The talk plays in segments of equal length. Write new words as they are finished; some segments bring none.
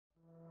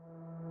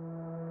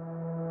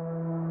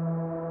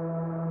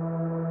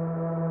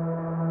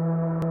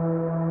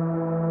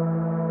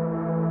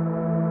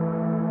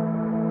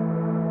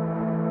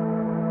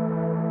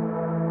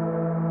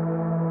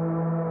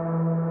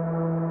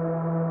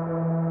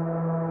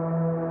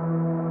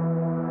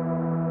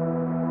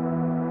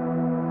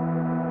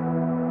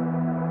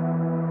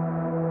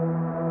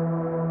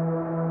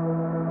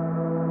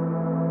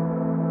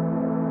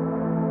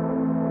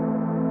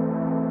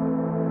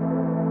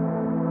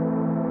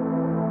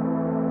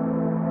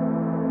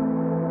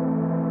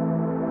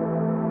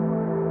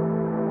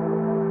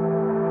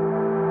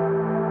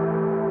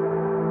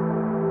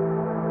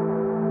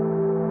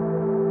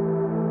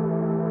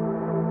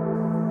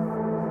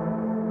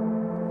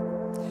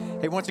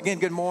Once again,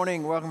 good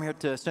morning. Welcome here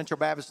to Central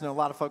Baptist. I know a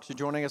lot of folks are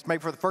joining us maybe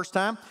for the first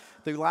time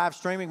through live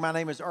streaming. My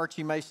name is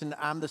Archie Mason.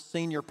 I'm the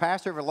senior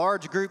pastor of a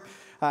large group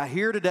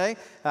here today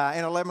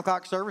in 11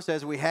 o'clock service,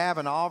 as we have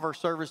in all of our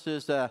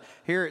services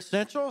here at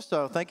Central.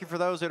 So thank you for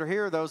those that are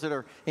here, those that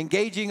are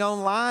engaging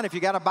online. If you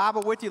got a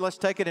Bible with you, let's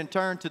take it and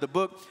turn to the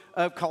book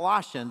of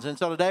Colossians. And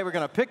so today we're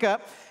going to pick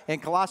up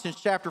in Colossians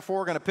chapter 4.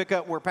 We're going to pick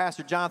up where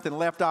Pastor Jonathan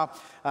left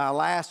off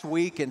last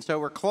week. And so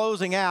we're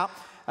closing out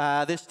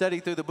this study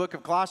through the book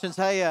of Colossians.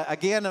 Hey,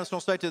 again, I just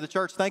want to say to the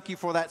church, thank you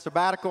for that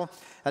sabbatical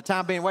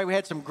time being away. We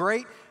had some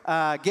great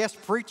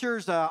guest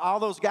preachers. All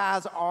those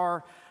guys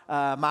are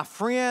my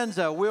friends.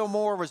 Will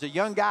Moore was a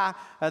young guy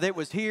that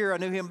was here. I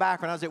knew him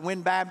back when I was at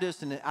Wynn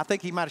Baptist, and I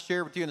think he might have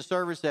shared with you in the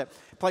service that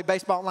played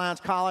baseball at Lions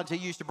College. He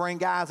used to bring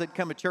guys that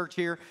come to church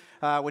here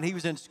when he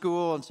was in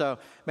school, and so,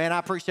 man, I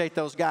appreciate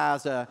those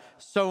guys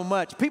so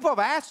much. People have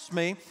asked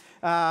me,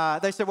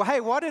 they said, well,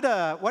 hey, what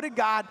did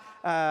God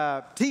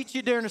teach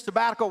you during the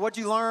sabbatical? What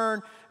did you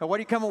learn? What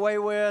do you come away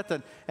with?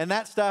 And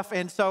that stuff.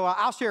 And so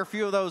I'll share a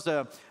few of those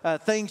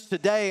things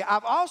today.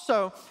 I've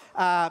also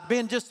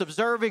been just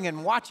observing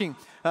and watching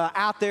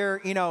out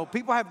there. You know,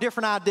 people have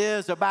different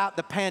ideas about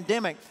the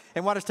pandemic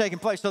and what is taking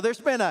place. So there's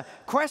been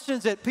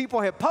questions that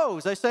people have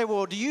posed. They say,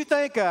 well, do you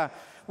think...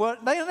 Well,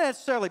 they don't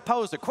necessarily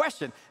pose a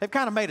question. They've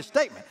kind of made a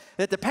statement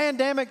that the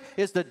pandemic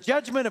is the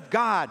judgment of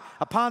God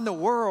upon the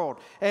world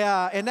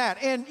and that.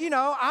 And, you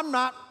know, I'm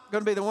not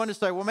going to be the one to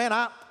say, well, man,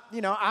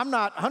 I'm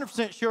not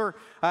 100% sure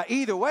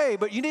either way.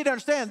 But you need to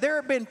understand there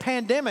have been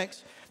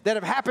pandemics that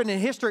have happened in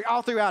history,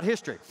 all throughout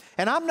history.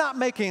 And I'm not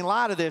making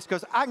light of this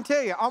because I can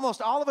tell you,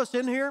 almost all of us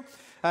in here,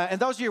 and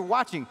those of you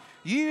watching,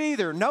 you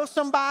either know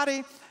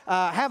somebody,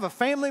 have a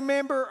family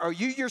member, or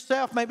you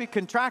yourself maybe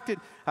contracted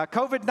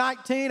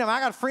COVID-19. I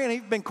got a friend,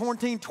 he's been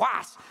quarantined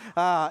twice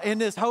in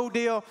this whole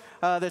deal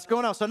that's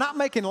going on. So not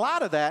making a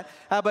lot of that,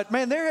 but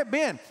man, there have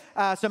been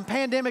some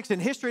pandemics in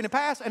history in the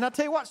past. And I'll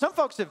tell you what, some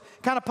folks have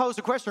kind of posed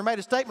a question or made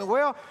a statement,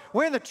 well,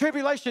 we're in the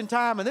tribulation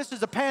time, and this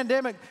is a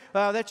pandemic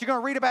that you're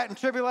going to read about in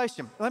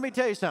tribulation. Let me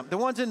tell you something.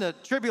 The ones in the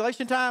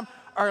tribulation time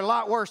are a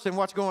lot worse than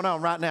what's going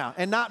on right now,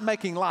 and not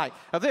making light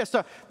of this.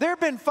 So there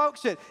have been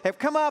folks that have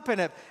come up and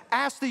have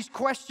asked these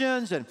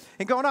questions and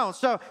going on.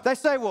 So they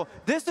say, well,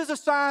 this is a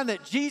sign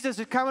that Jesus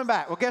is coming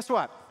back. Well, guess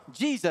what?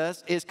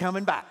 Jesus is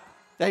coming back.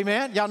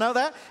 Amen. Y'all know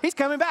that? He's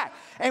coming back.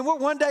 And we're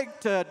one day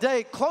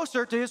today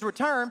closer to his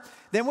return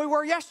than we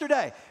were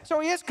yesterday.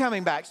 So he is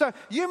coming back. So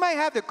you may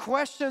have the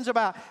questions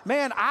about,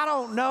 man, I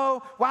don't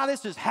know why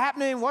this is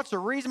happening. What's the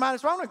reason behind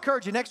this? So I want to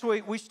encourage you, next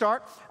week we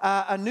start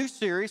a new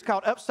series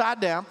called Upside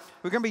Down.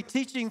 We're going to be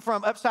teaching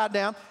from Upside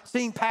Down,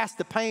 seeing past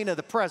the pain of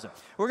the present.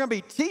 We're going to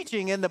be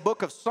teaching in the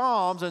book of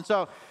Psalms. And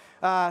so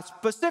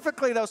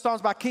specifically those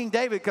songs by King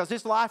David, because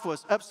his life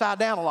was upside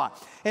down a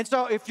lot. And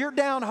so if you're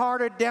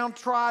downhearted,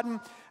 downtrodden,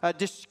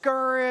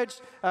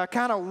 discouraged,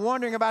 kind of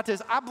wondering about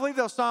this, I believe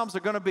those Psalms are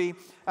going to be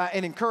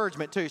an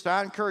encouragement too. So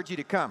I encourage you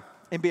to come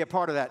and be a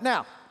part of that.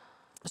 Now,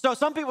 so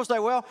some people say,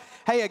 well,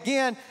 hey,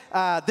 again,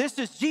 this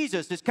is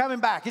Jesus. It's coming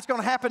back. It's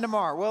going to happen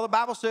tomorrow. Well, the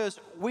Bible says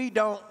we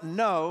don't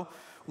know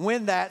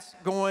when that's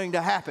going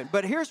to happen.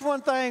 But here's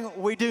one thing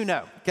we do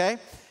know, okay?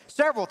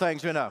 Several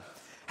things we know.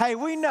 Hey,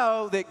 we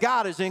know that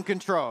God is in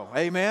control.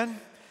 Amen.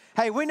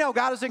 Hey, we know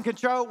God is in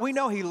control. We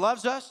know he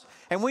loves us.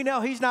 And we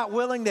know he's not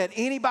willing that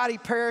anybody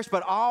perish,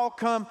 but all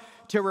come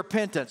to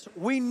repentance.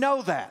 We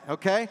know that,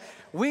 okay?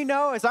 We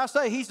know, as I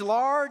say, he's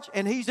large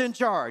and he's in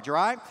charge,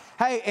 right?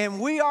 Hey,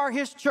 and we are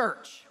his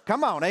church.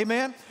 Come on,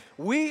 amen?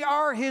 We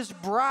are his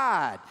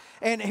bride.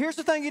 And here's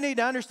the thing you need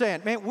to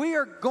understand. Man, we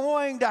are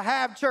going to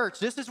have church.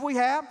 This is we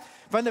have.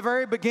 From the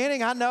very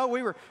beginning, I know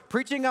we were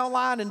preaching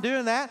online and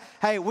doing that.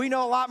 Hey, we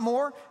know a lot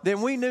more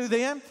than we knew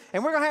then.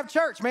 And we're going to have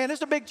church. Man,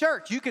 it's a big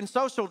church. You can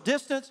social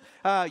distance.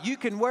 You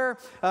can wear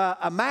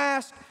a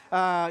mask.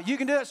 You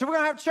can do it. So we're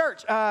going to have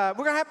church.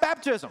 We're going to have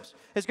baptisms.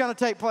 It's going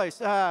to take place.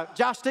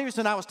 Josh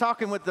Stevenson, I was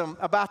talking with them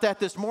about that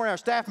this morning, our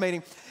staff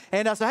meeting.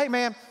 And I said, hey,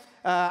 man,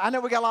 I know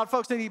we got a lot of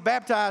folks that need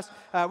baptized.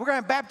 We're going to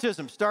have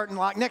baptisms starting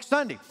like next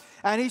Sunday.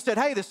 And he said,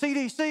 hey, the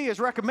CDC is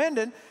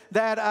recommending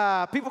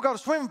that people go to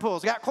swimming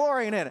pools, got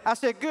chlorine in it. I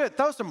said, good,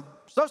 throw some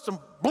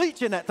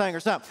bleach in that thing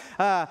or something.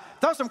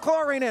 Throw some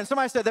chlorine in.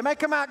 Somebody said, they may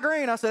come out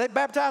green. I said, they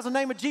baptize in the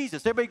name of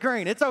Jesus. They'll be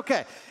green. It's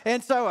okay.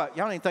 And so, y'all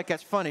don't even think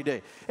that's funny, do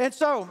you? And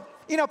so,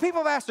 you know, people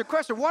have asked the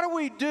question, what do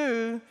we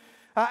do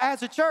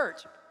as a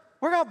church?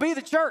 We're going to be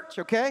the church,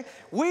 okay?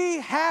 We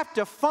have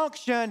to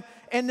function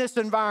in this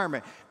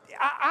environment.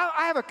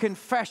 I have a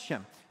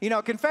confession. You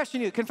know,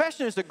 confession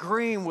is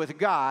agreeing with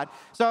God.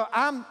 So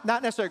I'm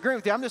not necessarily agreeing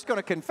with you. I'm just going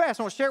to confess.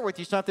 I want to share with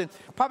you something,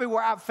 probably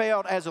where I've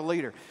failed as a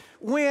leader.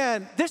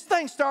 When this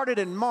thing started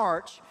in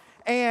March,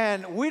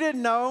 and we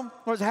didn't know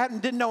what was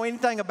happening, didn't know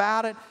anything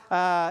about it.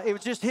 It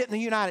was just hitting the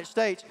United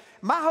States.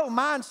 My whole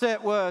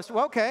mindset was,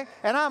 well, okay,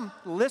 and I'm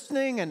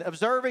listening and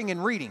observing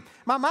and reading.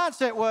 My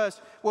mindset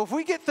was, well, if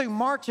we get through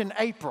March and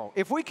April,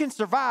 if we can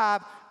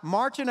survive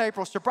March and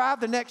April, survive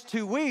the next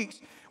 2 weeks,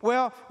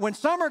 well, when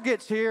summer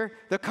gets here,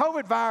 the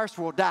COVID virus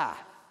will die.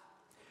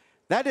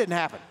 That didn't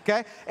happen,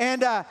 okay?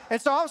 And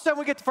so all of a sudden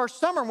we get to first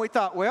summer and we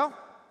thought, well,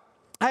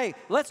 hey,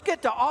 let's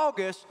get to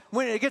August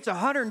when it gets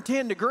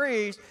 110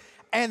 degrees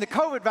and the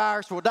COVID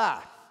virus will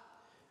die.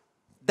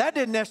 That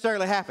didn't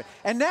necessarily happen.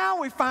 And now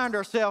we find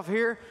ourselves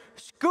here.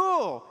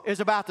 School is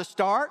about to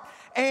start.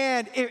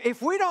 And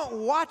if we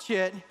don't watch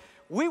it,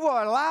 we will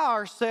allow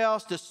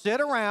ourselves to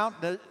sit around.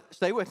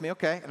 Stay with me,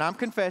 okay? And I'm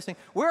confessing.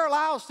 We'll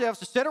allow ourselves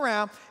to sit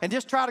around and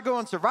just try to go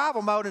in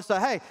survival mode and say,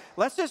 hey,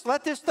 let's just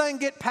let this thing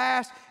get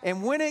past.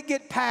 And when it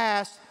gets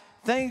past,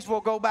 things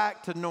will go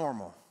back to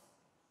normal.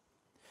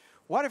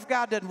 What if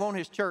God doesn't want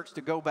his church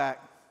to go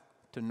back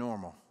to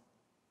normal?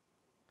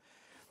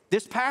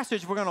 This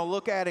passage we're going to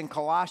look at in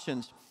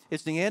Colossians,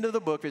 it's the end of the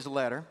book. There's a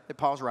letter that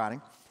Paul's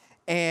writing,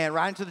 and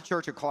writing to the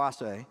church of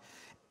Colossae.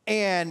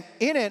 And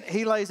in it,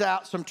 he lays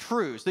out some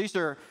truths.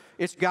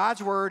 It's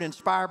God's word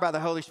inspired by the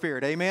Holy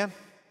Spirit. Amen?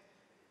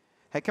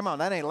 Hey, come on,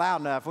 that ain't loud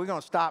enough. We're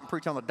going to stop and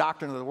preach on the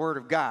doctrine of the word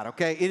of God,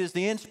 okay? It is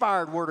the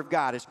inspired word of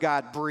God. It's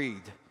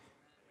God-breathed.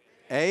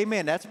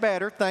 Amen. That's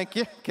better. Thank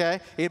you. Okay.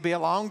 It'd be a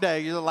long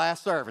day. You're the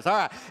last service. All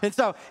right. And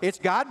so it's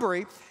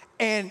God-breathed,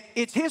 and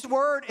it's his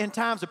word in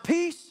times of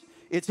peace.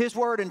 It's his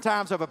word in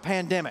times of a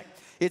pandemic.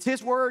 It's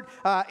his word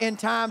in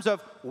times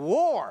of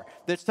war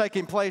that's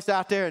taking place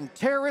out there, and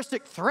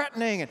terroristic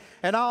threatening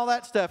and all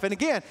that stuff. And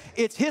again,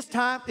 it's his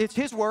time, it's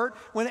his word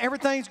when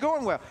everything's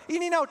going well.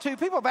 And you know, too,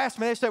 people have asked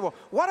me, they say, well,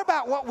 what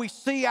about what we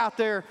see out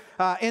there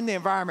in the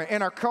environment,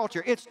 in our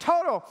culture? It's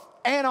total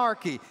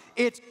anarchy.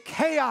 It's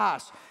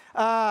chaos.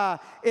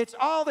 It's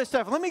all this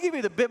stuff. Let me give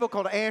you the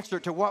biblical answer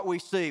to what we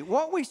see.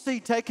 What we see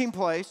taking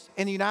place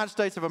in the United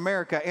States of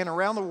America and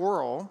around the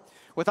world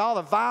with all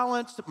the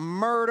violence,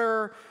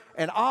 murder,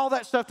 and all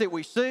that stuff that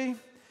we see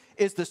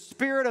is the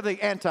spirit of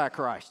the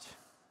Antichrist.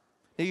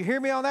 Do you hear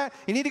me on that?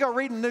 You need to go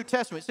read in the New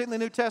Testament. Sit in the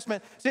New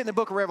Testament. Sit in the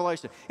book of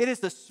Revelation. It is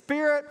the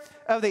spirit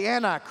of the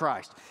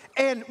Antichrist.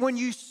 And when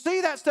you see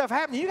that stuff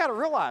happening, you got to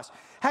realize,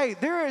 hey,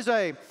 there is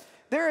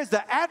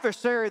the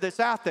adversary that's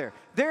out there.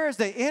 There is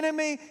the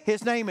enemy.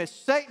 His name is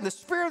Satan. The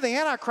spirit of the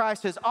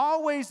Antichrist has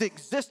always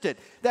existed,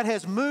 that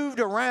has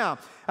moved around,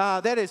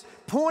 that is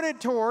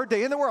pointed toward the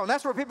end of the world. And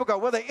that's where people go,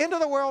 well, the end of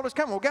the world is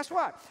coming. Well, guess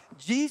what?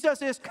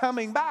 Jesus is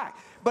coming back.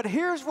 But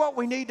here's what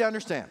we need to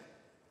understand.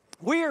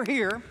 We are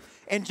here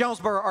in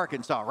Jonesboro,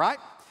 Arkansas, right?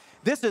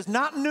 This is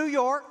not New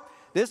York.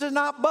 This is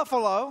not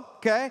Buffalo,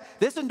 okay?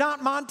 This is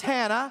not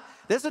Montana.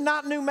 This is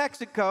not New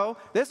Mexico.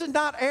 This is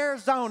not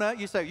Arizona.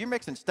 You say, you're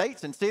mixing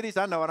states and cities.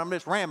 I know it. I'm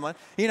just rambling.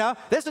 You know,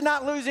 this is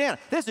not Louisiana.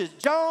 This is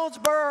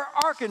Jonesboro,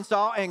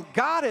 Arkansas, and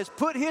God has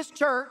put his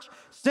church,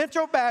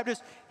 Central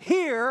Baptist,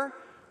 here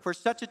for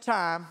such a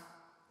time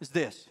as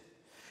this.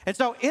 And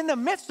so in the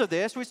midst of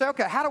this, we say,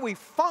 okay, how do we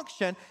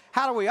function?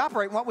 How do we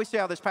operate? And what we see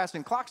out of this passage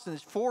in Colossians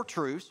is four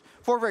truths,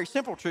 four very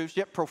simple truths,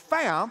 yet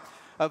profound,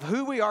 of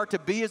who we are to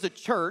be as a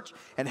church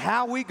and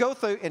how we go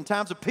through in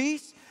times of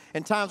peace,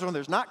 in times when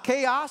there's not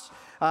chaos,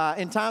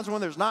 in times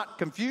when there's not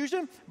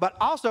confusion, but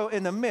also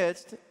in the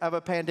midst of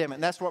a pandemic.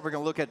 And that's what we're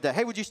going to look at today.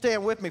 Hey, would you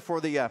stand with me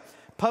for the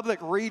public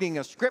reading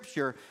of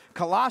Scripture,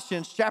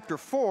 Colossians chapter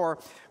 4.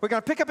 We're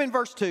going to pick up in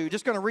verse 2,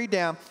 just going to read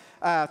down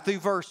through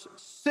verse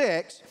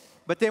 6,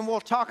 but then we'll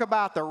talk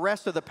about the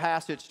rest of the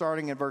passage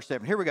starting in verse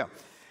 7. Here we go.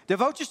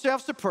 Devote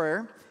yourselves to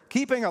prayer,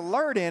 keeping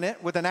alert in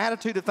it with an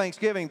attitude of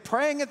thanksgiving,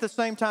 praying at the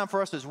same time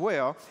for us as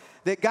well,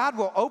 that God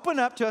will open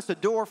up to us a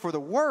door for the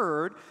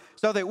word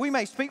so that we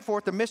may speak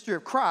forth the mystery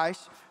of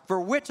Christ, for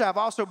which I've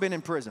also been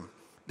in prison,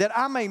 that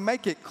I may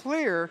make it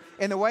clear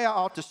in the way I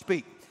ought to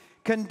speak.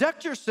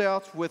 Conduct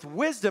yourselves with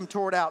wisdom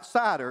toward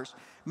outsiders,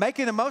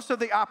 making the most of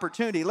the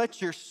opportunity.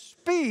 Let your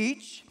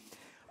speech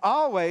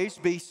always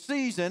be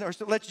seasoned, or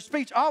let your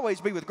speech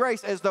always be with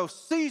grace, as though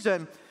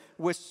seasoned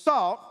with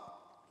salt,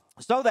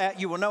 so that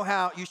you will know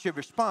how you should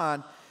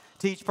respond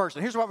to each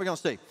person. Here's what we're going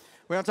to see.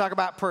 We're going to talk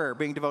about prayer,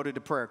 being devoted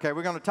to prayer. Okay,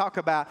 we're going to talk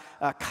about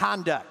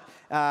conduct,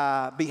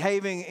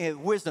 behaving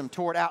in wisdom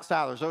toward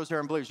outsiders, those who are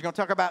unbelievers. We're going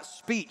to talk about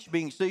speech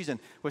being seasoned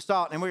with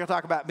salt, and we're going to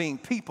talk about being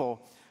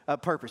people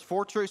of purpose.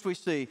 Four truths we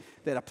see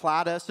that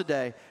apply to us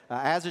today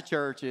as a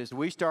church as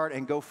we start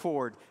and go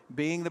forward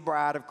being the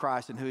bride of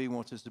Christ and who he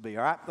wants us to be.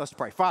 All right, let's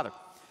pray. Father,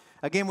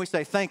 again, we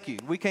say thank you.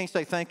 We can't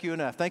say thank you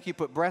enough. Thank you,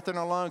 put breath in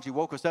our lungs. You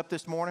woke us up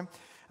this morning.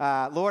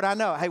 Lord, I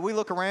know, hey, we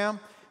look around.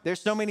 There's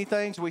so many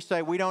things we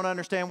say we don't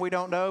understand, we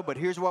don't know, but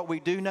here's what we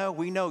do know.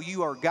 We know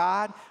you are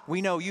God.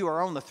 We know you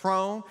are on the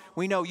throne.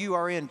 We know you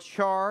are in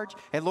charge.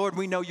 And Lord,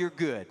 we know you're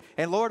good.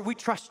 And Lord, we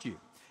trust you.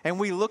 And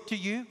we look to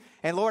you.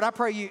 And Lord, I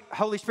pray you,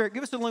 Holy Spirit,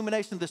 give us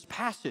illumination of this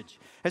passage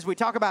as we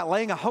talk about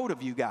laying a hold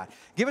of you, God.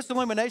 Give us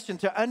illumination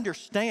to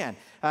understand,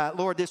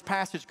 Lord, this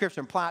passage of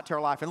Scripture and apply it to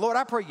our life. And Lord,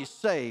 I pray you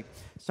save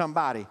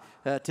somebody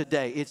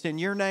today. It's in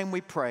your name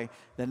we pray,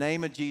 the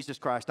name of Jesus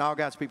Christ. And all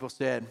God's people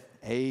said,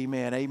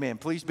 amen, amen.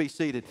 Please be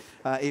seated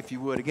if you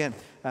would. Again,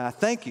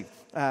 thank you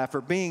for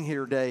being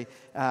here today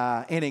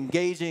and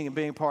engaging and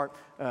being part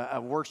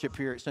of worship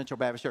here at Central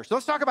Baptist Church. So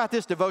let's talk about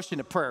this devotion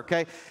to prayer,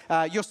 okay?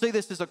 You'll see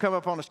this will come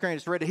up on the screen.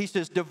 It's ready. He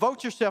says,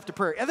 devote yourself to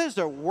prayer. And there's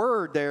a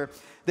word there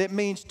that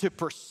means to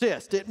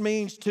persist. It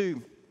means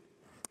to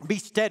Be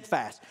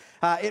steadfast.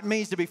 It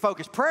means to be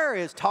focused. Prayer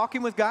is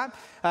talking with God,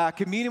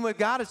 communing with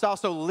God. It's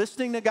also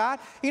listening to God.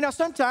 You know,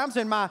 sometimes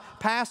in my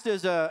past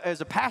as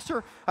a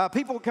pastor,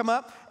 people would come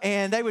up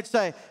and they would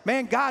say,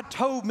 man, God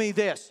told me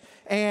this.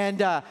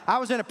 And I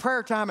was in a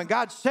prayer time and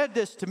God said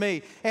this to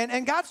me.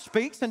 And God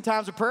speaks in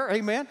times of prayer.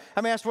 Amen.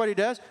 I mean, that's what he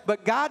does.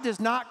 But God does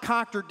not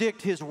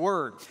contradict his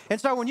word. And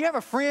so when you have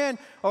a friend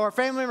or a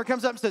family member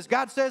comes up and says,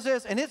 God says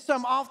this, and it's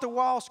some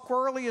off-the-wall,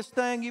 squirreliest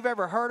thing you've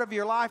ever heard of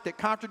your life that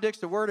contradicts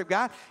the word of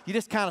God, you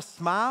just kind of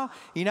smile,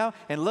 you know,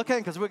 and look at it,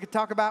 because we could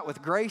talk about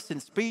with grace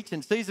and speech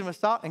and season with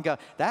salt and go,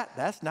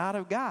 that's not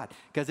of God,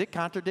 because it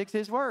contradicts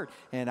his word.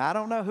 And I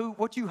don't know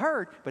what you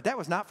heard, but that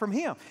was not from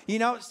him. You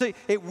know, see,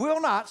 it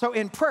will not. So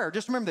in prayer,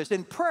 just remember this,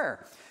 in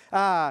prayer,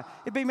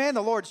 it'd be, man,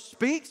 the Lord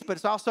speaks, but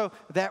it's also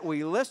that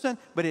we listen,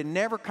 but it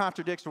never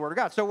contradicts the word of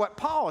God. So what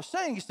Paul is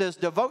saying, he says,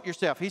 devote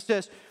yourself. He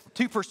says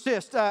to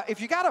persist.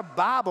 If you got a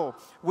Bible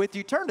with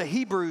you, turn to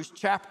Hebrews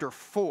chapter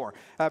 4.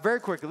 Very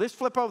quickly, let's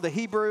flip over to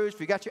Hebrews. If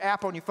you got your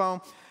app on your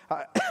phone,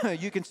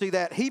 you can see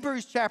that.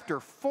 Hebrews chapter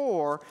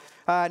 4,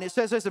 and it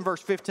says this in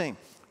verse 15.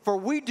 For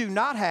we do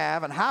not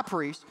have an high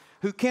priest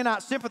who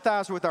cannot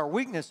sympathize with our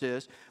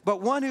weaknesses,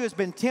 but one who has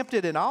been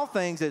tempted in all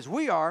things as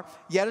we are,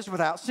 yet is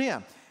without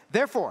sin.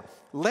 Therefore,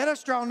 let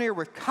us draw near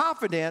with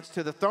confidence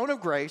to the throne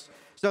of grace,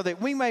 so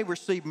that we may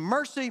receive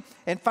mercy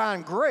and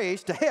find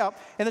grace to help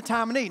in the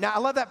time of need. Now, I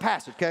love that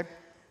passage, okay?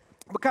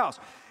 Because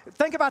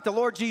think about the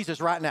Lord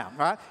Jesus right now,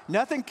 right?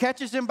 Nothing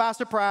catches him by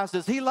surprise.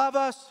 Does he love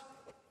us?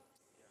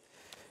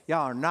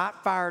 Y'all are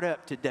not fired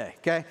up today,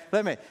 okay?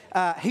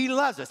 He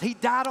loves us. He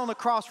died on the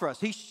cross for us.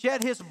 He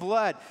shed his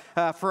blood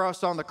for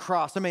us on the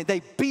cross. I mean,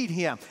 they beat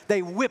him.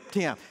 They whipped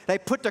him. They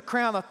put the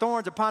crown of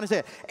thorns upon his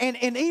head.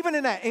 And even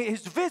in that,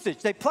 his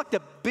visage, they plucked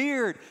a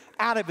beard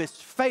out of his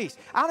face.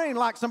 I don't even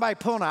like somebody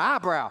pulling an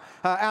eyebrow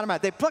out of my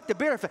mouth. They plucked a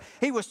beard out of his face.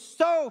 He was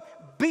so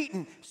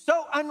beaten,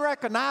 so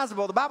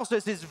unrecognizable. The Bible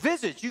says his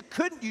visage, you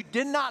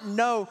did not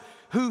know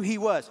who he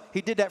was. He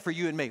did that for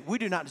you and me. We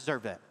do not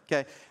deserve that,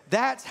 okay?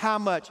 That's how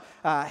much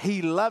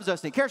he loves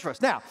us and he cares for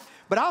us. Now,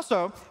 but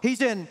also, he's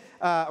in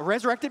a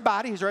resurrected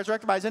body. His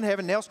resurrected body's in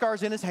heaven, nail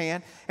scars in his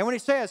hand. And when he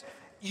says,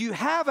 you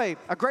have a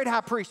great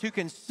high priest who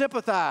can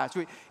sympathize.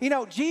 You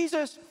know,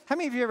 Jesus, how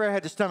many of you ever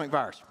had the stomach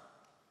virus?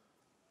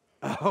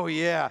 Oh,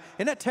 yeah.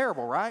 Isn't that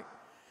terrible, right?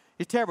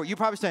 It's terrible. You're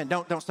probably saying,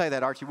 don't say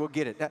that, Archie. We'll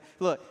get it.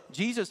 Look,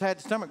 Jesus had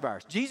the stomach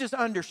virus. Jesus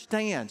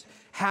understands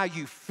how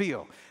you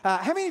feel.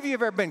 How many of you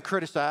have ever been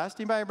criticized?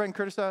 Anybody ever been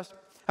criticized?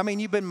 I mean,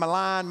 you've been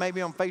maligned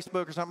maybe on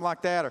Facebook or something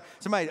like that, or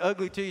somebody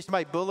ugly to you,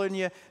 somebody bullying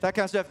you, that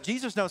kind of stuff.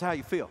 Jesus knows how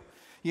you feel.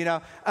 You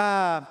know,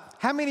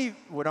 how many,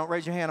 well, don't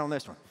raise your hand on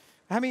this one.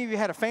 How many of you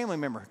had a family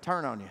member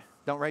turn on you?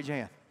 Don't raise your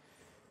hand.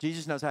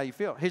 Jesus knows how you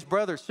feel. His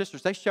brothers,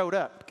 sisters, they showed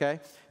up,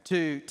 okay,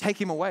 to take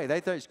him away. They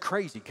thought it was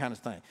crazy kind of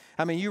thing.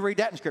 I mean, you read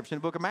that in Scripture in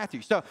the book of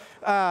Matthew. So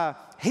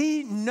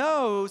he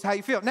knows how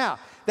you feel. Now,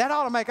 that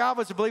ought to make all of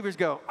us believers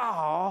go,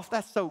 oh,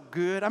 that's so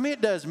good. I mean,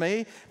 it does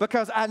me,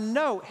 because I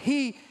know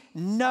he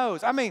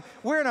knows. I mean,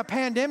 we're in a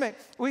pandemic.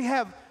 We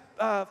have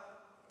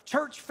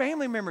church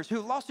family members who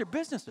lost their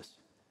businesses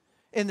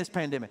in this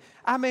pandemic.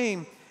 I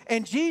mean,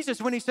 and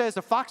Jesus, when he says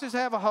the foxes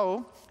have a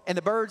hole and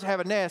the birds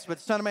have a nest, but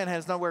the Son of Man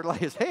has nowhere to lay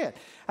his head.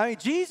 I mean,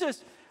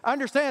 Jesus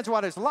understands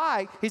what it's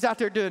like. He's out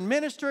there doing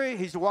ministry.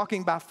 He's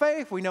walking by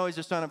faith. We know he's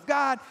the Son of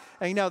God.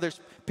 And you know, there's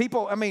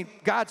people, I mean,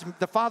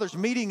 the Father's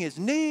meeting his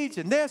needs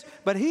and this,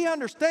 but he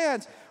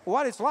understands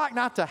what it's like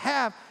not to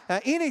have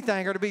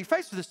anything or to be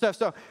faced with this stuff.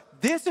 So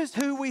this is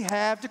who we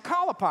have to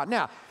call upon.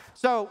 Now,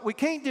 so we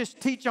can't just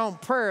teach on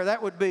prayer.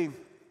 That would be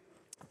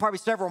probably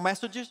several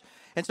messages.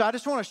 And so I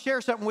just want to share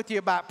something with you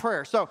about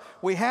prayer. So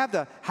we have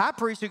the high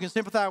priest who can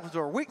sympathize with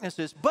our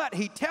weaknesses, but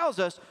he tells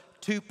us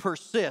to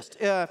persist.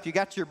 If you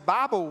got your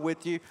Bible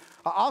with you,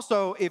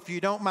 also, if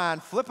you don't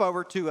mind, flip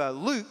over to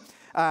Luke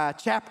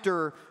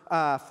chapter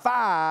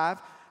 5,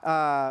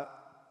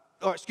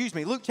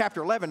 Luke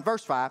chapter 11,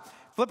 verse 5.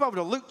 Flip over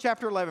to Luke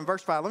chapter 11,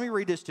 verse 5. Let me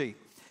read this to you.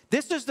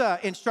 This is the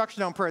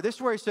instruction on prayer. This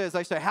is where he says,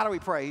 they say, how do we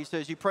pray? He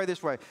says, you pray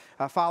this way.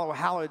 Follow,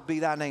 hallowed be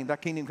thy name. Thy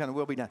kingdom come,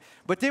 will be done.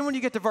 But then when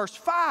you get to verse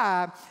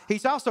 5,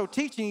 he's also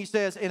teaching, he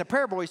says, in a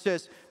parable, he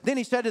says, then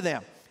he said to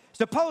them,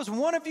 suppose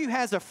one of you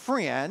has a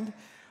friend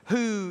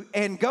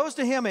and goes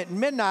to him at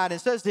midnight and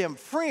says to him,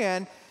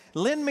 friend,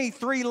 lend me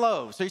 3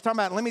 loaves. So he's talking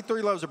about, lend me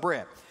 3 loaves of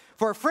bread.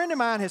 For a friend of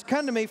mine has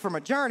come to me from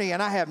a journey,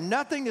 and I have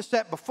nothing to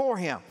set before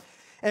him.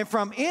 And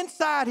from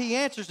inside he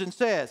answers and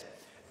says,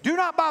 do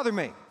not bother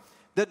me.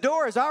 The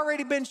door has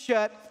already been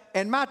shut,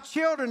 and my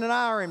children and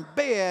I are in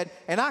bed,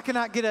 and I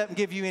cannot get up and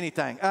give you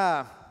anything.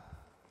 Now,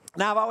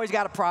 I've always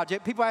got a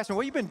project. People ask me,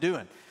 what have you been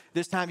doing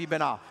this time you've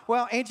been off?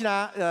 Well, Angie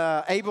and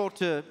I able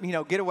to,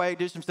 get away,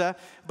 do some stuff.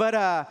 But,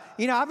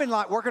 I've been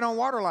like working on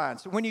water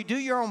lines. When you do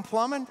your own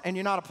plumbing and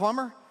you're not a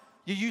plumber,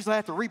 you usually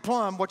have to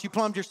replumb what you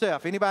plumbed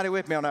yourself. Anybody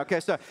with me on that? Okay,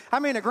 so,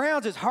 the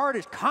ground's as hard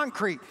as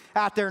concrete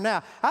out there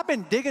now. I've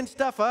been digging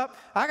stuff up.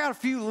 I got a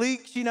few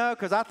leaks,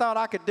 because I thought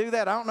I could do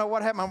that. I don't know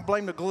what happened. I'm going to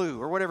blame the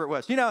glue or whatever it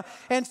was,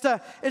 And so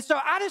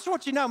I just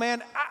want you to know,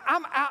 man,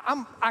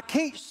 I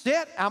can't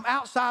sit. I'm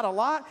outside a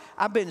lot.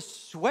 I've been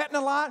sweating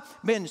a lot,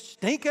 been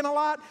stinking a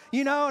lot,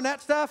 and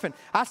that stuff. And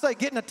I say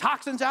getting the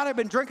toxins out. I've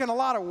been drinking a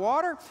lot of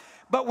water.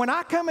 But when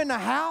I come in the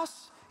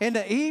house in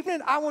the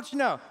evening, I want you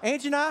to know,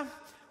 Angie and I,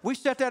 we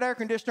set that air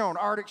conditioner on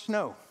Arctic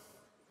snow,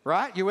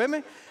 right? You with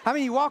me?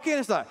 You walk in,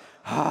 it's like,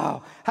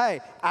 oh, hey,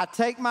 I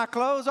take my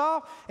clothes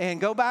off and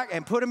go back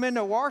and put them in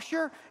the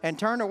washer and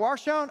turn the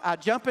washer on. I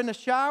jump in the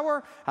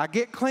shower. I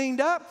get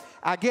cleaned up.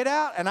 I get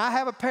out, and I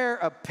have a pair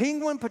of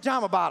penguin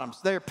pajama bottoms.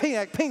 They're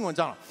penguins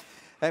on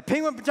them.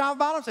 Penguin pajama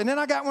bottoms, and then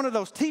I got one of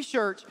those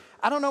T-shirts.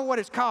 I don't know what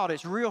it's called.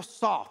 It's real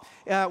soft.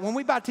 When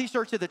we buy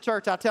T-shirts at the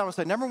church, I tell them, I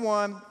say, number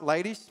one,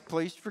 ladies,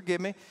 please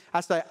forgive me.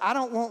 I say, I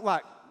don't want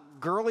like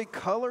girly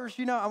colors,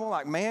 I want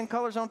like man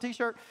colors on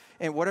T-shirt,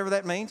 and whatever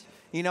that means,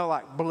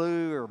 like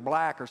blue or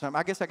black or something.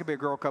 I guess that could be a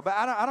girl color, but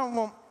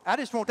I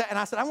just want that. And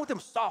I said, I want them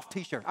soft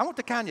T-shirts. I want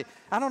the kind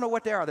I don't know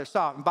what they are. They're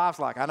soft. And Bob's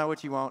like, I know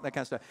what you want, that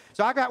kind of stuff.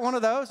 So I got one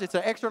of those. It's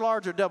an extra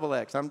large or double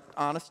X. I'm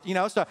honest,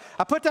 So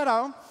I put that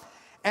on,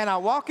 and I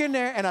walk in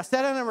there, and I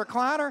sit in a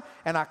recliner,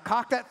 and I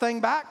cock that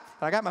thing back,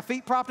 and I got my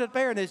feet propped up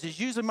there, and this is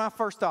usually my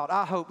first thought.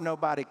 I hope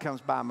nobody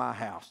comes by my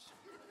house.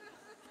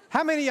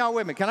 How many of y'all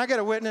with me? Can I get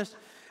a witness?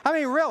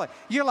 Really,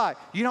 you're like,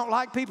 you don't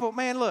like people?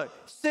 Man, look,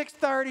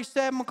 6:30,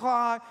 7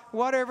 o'clock,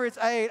 whatever it's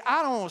 8.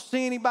 I don't want to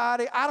see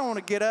anybody. I don't want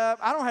to get up.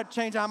 I don't have to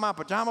change out my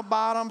pajama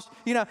bottoms,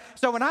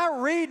 So when I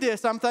read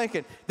this, I'm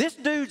thinking, this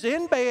dude's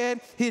in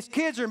bed. His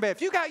kids are in bed.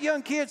 If you got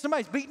young kids,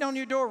 somebody's beating on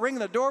your door, ringing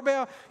the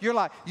doorbell, you're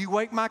like, you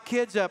wake my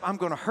kids up, I'm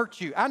going to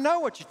hurt you. I know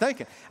what you're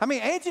thinking.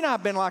 Angie and I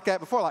have been like that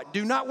before. Like,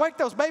 do not wake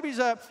those babies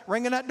up,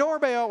 ringing that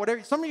doorbell,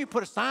 whatever. Some of you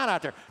put a sign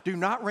out there, do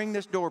not ring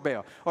this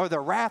doorbell, or the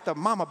wrath of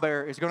Mama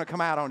Bear is going to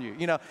come out on you,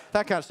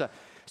 that kind of stuff.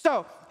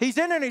 So he's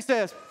in there and he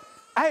says,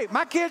 hey,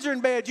 my kids are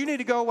in bed. You need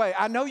to go away.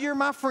 I know you're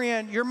my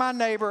friend. You're my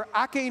neighbor.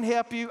 I can't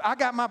help you. I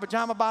got my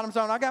pajama bottoms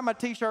on. I got my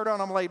T-shirt on.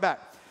 I'm laid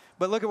back.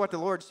 But look at what the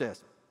Lord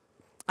says.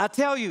 I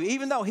tell you,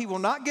 even though he will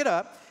not get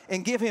up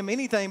and give him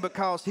anything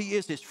because he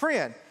is his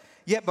friend,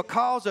 yet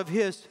because of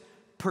his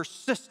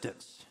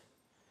persistence,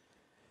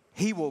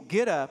 he will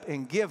get up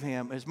and give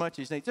him as much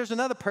as he needs. There's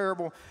another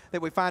parable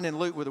that we find in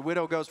Luke where the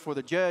widow goes for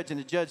the judge, and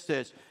the judge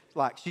says,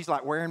 she's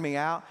like wearing me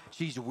out.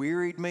 She's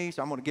wearied me,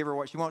 so I'm going to give her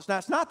what she wants. Now,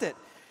 it's not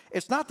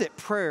that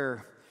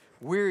prayer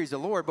wearies the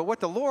Lord, but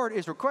what the Lord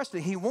is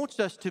requesting, he wants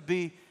us to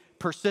be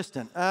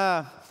persistent.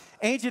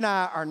 Angie and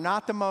I are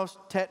not the most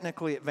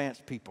technically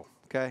advanced people,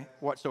 okay,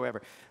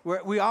 whatsoever.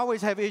 We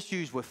always have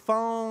issues with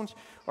phones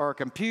or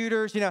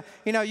computers. You're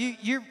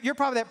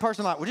probably that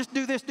person like, well, just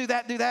do this, do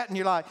that, and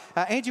you're like,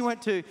 Angie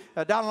went to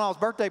a daughter-in-law's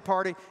birthday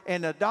party,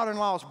 and the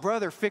daughter-in-law's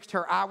brother fixed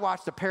her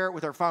iWatch to pair it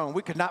with her phone.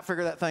 We could not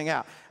figure that thing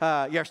out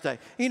yesterday.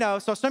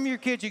 So some of your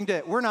kids, you can do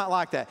it. We're not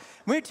like that.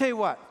 Let me tell you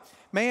what,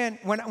 man,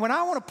 when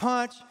I want to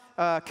punch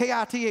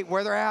KIT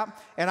weather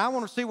app, and I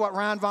want to see what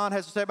Ryan Vaughn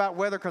has to say about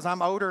weather because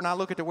I'm older and I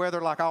look at the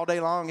weather like all day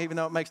long, even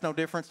though it makes no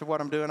difference to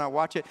what I'm doing. I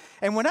watch it.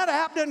 And when that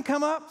app doesn't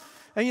come up,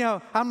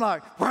 and, I'm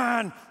like,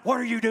 Ryan,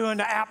 what are you doing?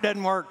 The app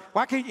doesn't work.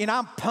 Why can't you? And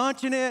I'm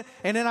punching it,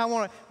 and then I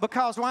want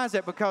to, why is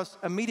that? Because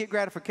immediate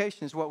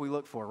gratification is what we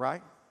look for,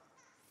 right?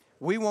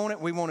 We want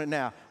it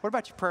now. What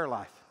about your prayer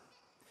life?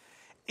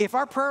 If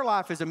our prayer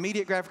life is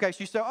immediate gratification,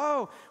 you say,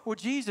 oh, well,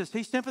 Jesus,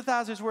 he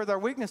sympathizes with our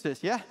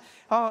weaknesses. Yeah.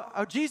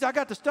 Oh, Jesus, I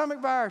got the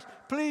stomach virus.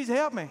 Please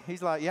help me.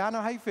 He's like, yeah, I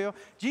know how you feel.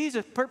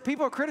 Jesus,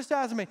 people are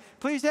criticizing me.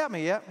 Please help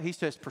me. Yeah. He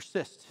says,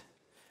 persist.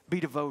 Be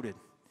devoted.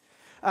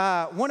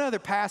 One other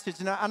passage,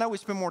 and I know we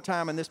spend more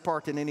time in this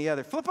part than any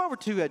other. Flip over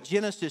to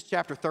Genesis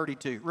chapter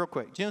 32, real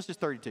quick. Genesis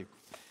 32.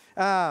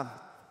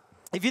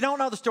 If you don't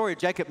know the story of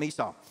Jacob and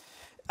Esau,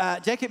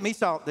 Jacob and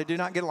Esau, they do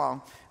not get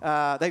along.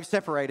 They've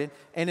separated.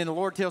 And then the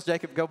Lord tells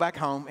Jacob, go back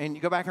home. And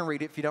you go back and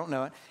read it if you don't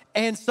know it.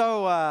 And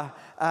so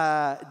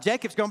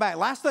Jacob's going back.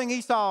 Last thing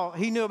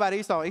he knew about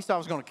Esau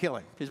was going to kill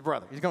him, his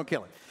brother. He's going to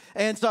kill him.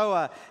 And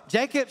so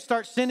Jacob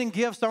starts sending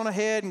gifts on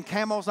ahead and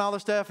camels and all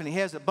this stuff. And he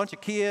has a bunch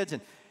of kids.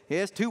 And he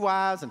has 2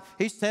 wives, and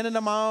he's sending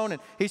them on,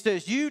 and he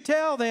says, you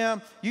tell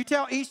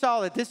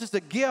Esau that this is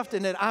a gift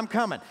and that I'm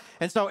coming.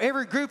 And so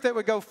every group that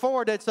would go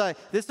forward, they'd say,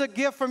 this is a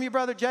gift from your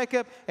brother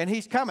Jacob, and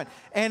he's coming.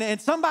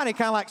 And somebody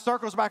kind of like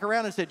circles back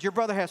around and said, your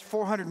brother has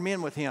 400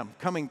 men with him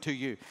coming to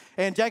you.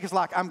 And Jacob's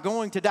like, I'm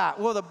going to die.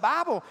 Well, the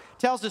Bible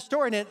tells the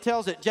story, and it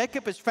tells that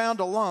Jacob is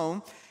found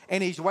alone,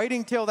 and he's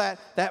waiting till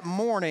that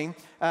morning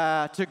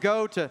to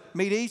go to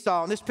meet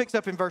Esau. And this picks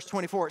up in verse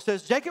 24. It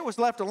says, Jacob was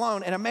left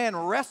alone, and a man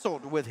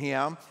wrestled with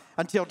him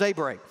until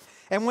daybreak.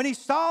 And when he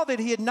saw that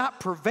he had not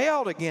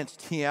prevailed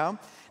against him,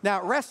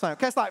 now wrestling,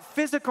 okay, it's like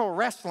physical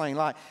wrestling,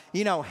 like,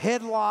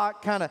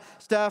 headlock kind of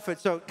stuff. And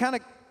so kind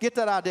of get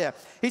that idea.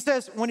 He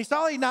says, when he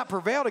saw he had not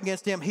prevailed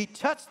against him, he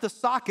touched the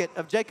socket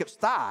of Jacob's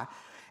thigh.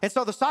 And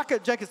so the socket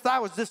of Jacob's thigh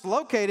was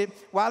dislocated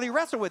while he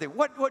wrestled with it.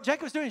 What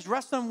Jacob's doing is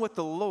wrestling with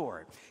the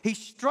Lord. He's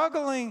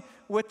struggling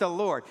with the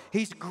Lord.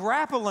 He's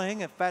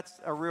grappling, if that's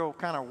a real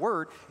kind of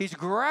word. He's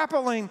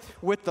grappling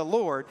with the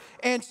Lord.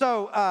 And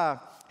so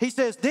he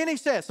says,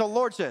 so the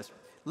Lord says,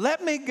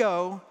 let me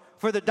go,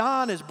 for the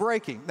dawn is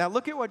breaking. Now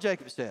look at what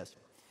Jacob says.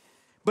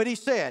 But he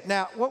said,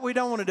 now what we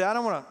don't want to do, I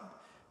don't want to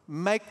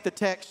make the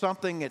text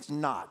something it's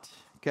not,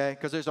 okay?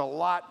 Because there's a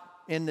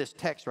lot in this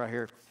text right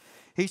here.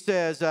 He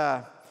says,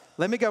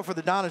 let me go, for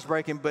the dawn is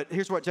breaking. But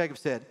here's what Jacob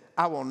said.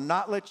 I will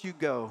not let you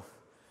go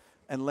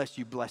unless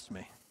you bless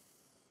me.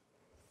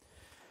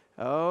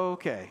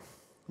 Okay.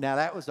 Now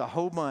that was a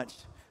whole bunch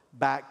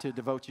back to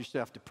devote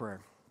yourself to prayer.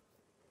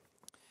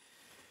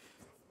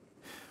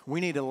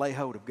 We need to lay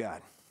hold of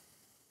God.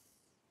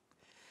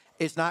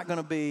 It's not going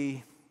to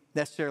be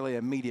necessarily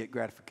immediate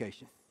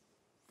gratification.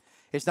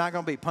 It's not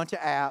going to be punch an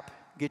app,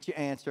 get your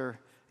answer,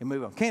 and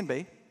move on. Can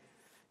be.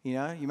 You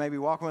know, you may be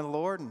walking with the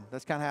Lord, and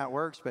that's kind of how it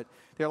works. But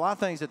there are a lot of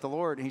things that the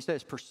Lord, he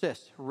says,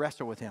 persist,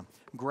 wrestle with him,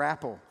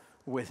 grapple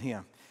with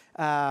him.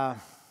 But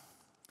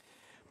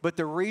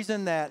the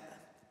reason that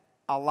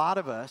a lot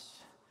of us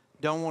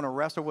don't want to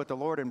wrestle with the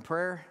Lord in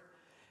prayer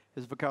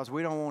is because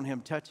we don't want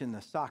him touching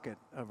the socket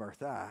of our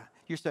thigh.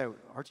 You say,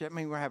 Archie, that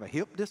mean we're going to have a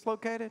hip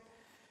dislocated?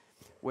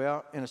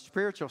 Well, in a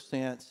spiritual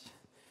sense,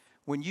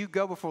 when you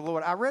go before the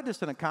Lord, I read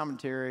this in a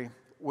commentary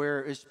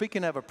where,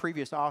 speaking of a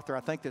previous author, I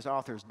think this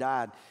author's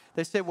died.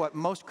 They said what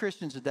most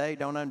Christians today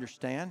don't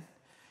understand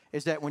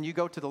is that when you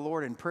go to the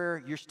Lord in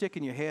prayer, you're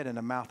sticking your head in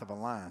the mouth of a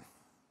lion.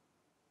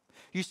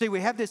 You see,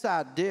 we have this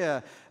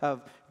idea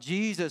of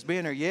Jesus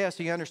being there. Yes,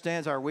 he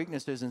understands our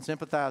weaknesses and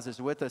sympathizes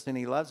with us, and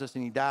he loves us,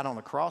 and he died on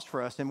the cross for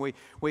us. And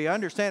we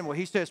understand, well,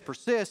 he says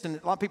persist.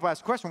 And a lot of people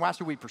ask the question, why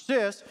should we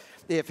persist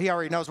if he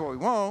already knows what we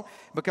want?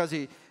 Because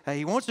he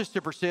wants us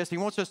to persist. He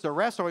wants us to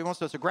wrestle. He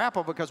wants us to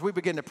grapple, because we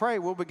begin to pray.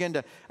 We'll begin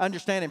to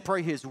understand and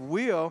pray his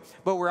will.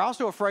 But we're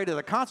also afraid of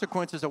the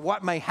consequences of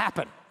what may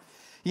happen.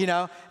 You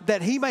know,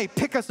 that he may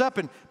pick us up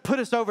and put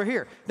us over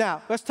here.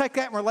 Now, let's take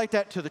that and relate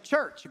that to the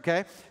church,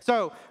 okay?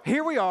 So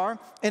here we are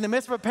in the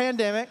midst of a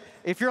pandemic.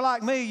 If you're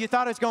like me, you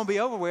thought it's going to be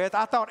over with.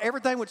 I thought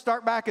everything would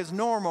start back as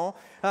normal.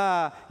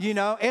 You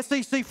know,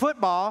 SEC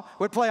football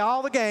would play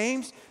all the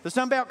games. The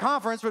Sun Belt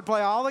Conference would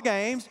play all the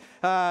games,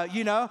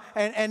 you know.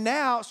 And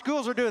now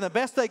schools are doing the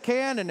best they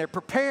can, and they're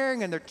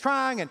preparing, and they're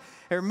trying, and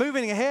they're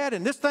moving ahead,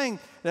 and this thing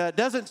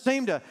doesn't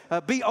seem to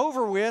be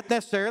over with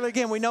necessarily.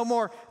 Again, we know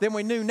more than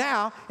we knew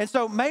now, and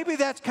so maybe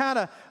that's kind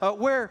of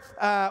where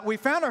we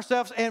found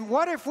ourselves. And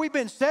what if we've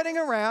been sitting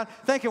around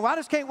thinking, well, I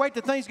just can't wait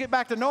till things get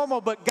back to normal,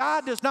 but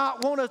God does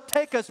not want to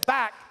take us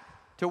back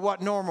to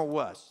what normal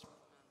was.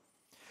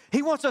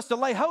 He wants us to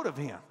lay hold of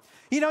him.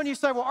 You know, and you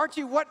say, well,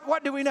 Archie,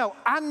 what do we know?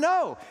 I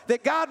know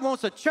that God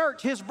wants a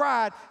church, his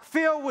bride,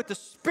 filled with the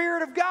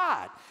Spirit of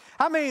God.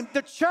 I mean,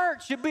 the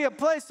church should be a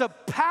place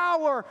of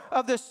power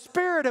of the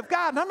Spirit of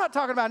God. And I'm not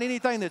talking about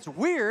anything that's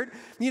weird.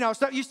 You know,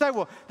 so you say,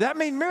 well, that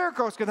means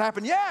miracles can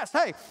happen. Yes.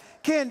 Hey,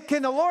 can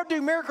the Lord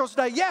do miracles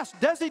today? Yes.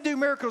 Does he do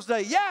miracles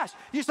today? Yes.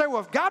 You say,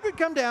 well, if God would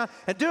come down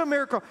and do a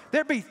miracle,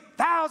 there'd be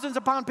thousands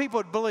upon people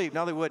would believe.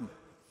 No, they wouldn't.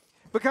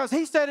 Because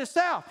he said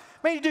himself,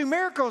 man, you do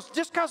miracles,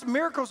 just because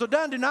miracles are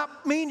done do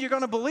not mean you're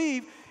going to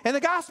believe in the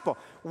gospel.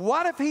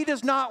 What if he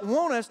does not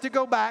want us to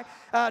go back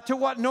to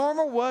what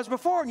normal was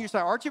before? And you say,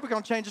 Archie, we're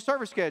going to change the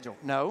service schedule.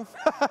 No.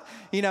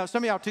 You know,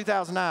 some of y'all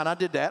 2009, I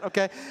did that,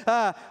 okay?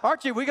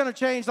 Archie, we're going to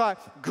change like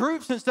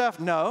groups and stuff.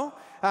 No.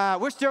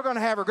 We're still going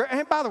to have our group.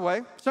 And by the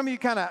way, some of you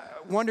kind of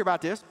wonder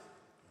about this.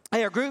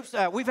 Hey, our groups,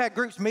 we've had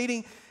groups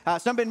meeting.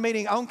 Some been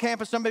meeting on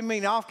campus, some been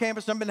meeting off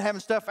campus, some been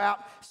having stuff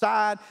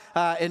outside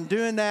and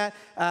doing that.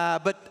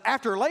 But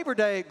after Labor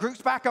Day,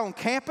 groups back on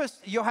campus,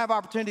 you'll have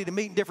opportunity to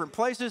meet in different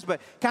places, but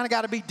kind of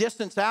got to be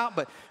distanced out.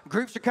 But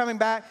groups are coming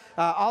back.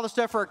 All the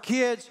stuff for our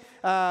kids,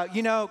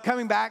 you know,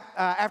 coming back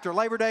after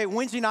Labor Day.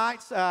 Wednesday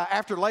nights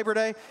after Labor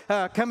Day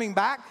coming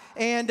back.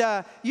 And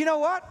you know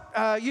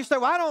what? You say,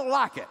 well, I don't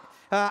like it.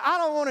 I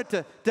don't want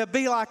it to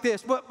be like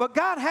this. But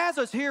God has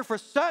us here for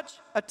such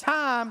a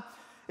time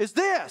as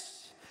this.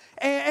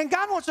 And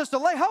God wants us to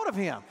lay hold of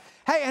him.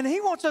 Hey, and he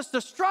wants us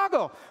to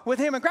struggle with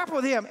him and grapple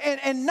with him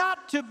and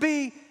not to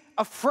be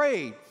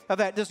afraid of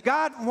that. Does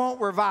God want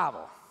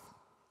revival?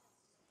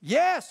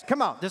 Yes.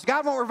 Come on. Does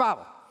God want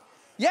revival?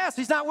 Yes.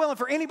 He's not willing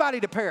for anybody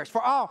to perish,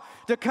 for all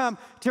to come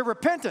to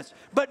repentance.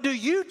 But do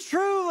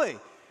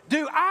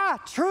I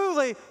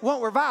truly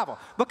want revival?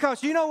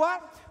 Because you know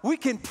what? We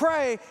can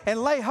pray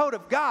and lay hold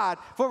of God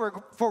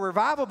for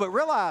revival, but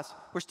realize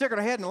we're sticking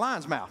our head in the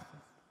lion's mouth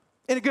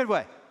in a good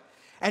way.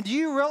 And do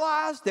you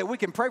realize that we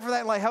can pray for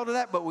that and lay hold of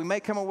that, but we may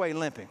come away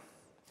limping?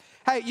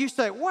 Hey, you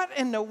say, what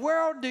in the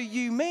world do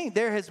you mean?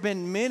 There has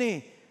been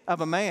many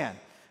of a man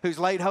who's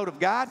laid hold of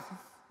God.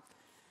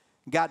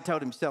 God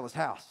told him to sell his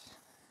house.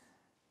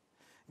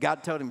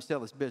 God told him to sell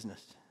his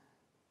business.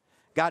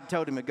 God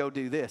told him to go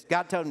do this.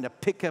 God told him to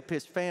pick up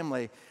his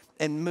family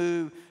and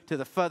move to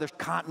the furthest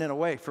continent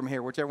away from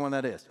here, whichever one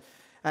that is.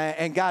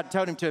 And God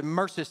told him to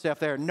immerse himself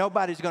there.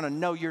 Nobody's going to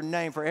know your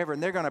name forever,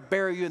 and they're going to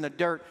bury you in the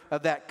dirt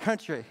of that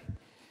country.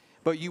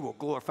 but you will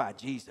glorify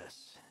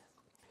Jesus.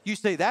 You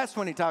see, that's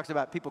when he talks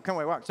about people come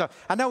away walking. So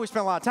I know we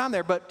spent a lot of time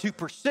there, but to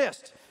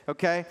persist,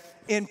 okay,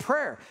 in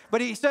prayer.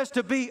 But he says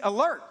to be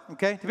alert,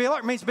 okay? To be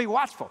alert means to be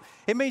watchful.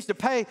 It means to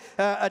pay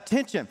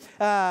attention.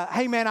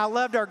 Hey, man, I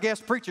loved our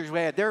guest preachers we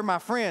had. They're my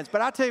friends.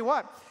 But I tell you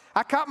what,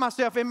 I caught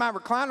myself in my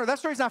recliner.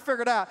 That's the reason I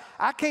figured out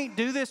I can't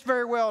do this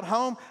very well at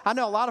home. I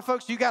know a lot of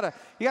folks, you gotta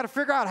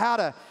figure out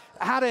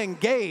how to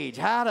engage,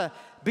 how to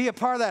be a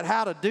part of that,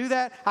 how to do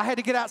that. I had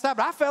to get outside,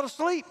 but I fell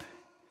asleep.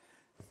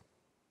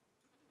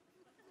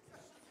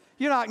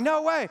 You're like,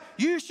 no way.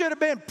 You should have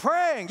been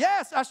praying.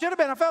 Yes, I should have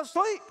been. I fell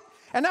asleep.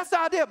 And that's the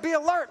idea. Be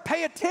alert.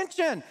 Pay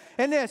attention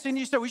in this. And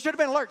you said, we should have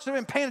been alert. Should have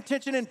been paying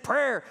attention in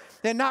prayer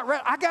and not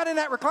rest. I got in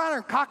that recliner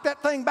and cocked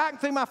that thing back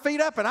and threw my feet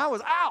up, and I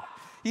was out,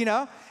 you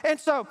know. And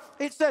so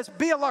it says,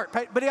 be alert.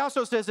 But he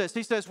also says this.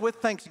 He says, with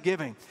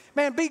thanksgiving.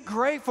 Man, be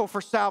grateful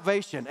for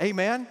salvation.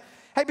 Amen.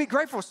 Hey, be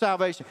grateful for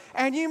salvation.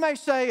 And you may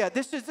say,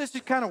 this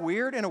is kind of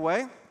weird in a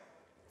way.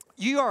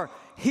 You are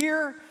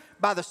here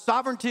by the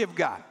sovereignty of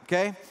God,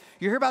 okay?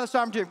 You're here by the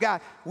sovereignty of God.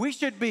 We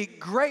should be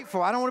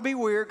grateful. I don't want to be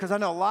weird because I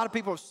know a lot of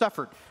people have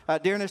suffered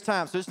during this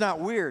time, so it's not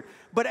weird.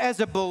 But as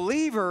a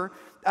believer,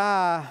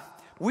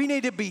 we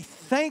need to be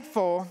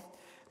thankful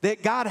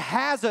that God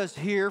has us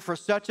here for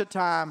such a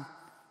time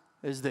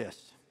as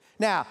this.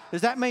 Now,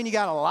 does that mean you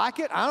got to like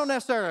it? I don't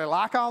necessarily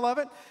like all of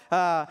it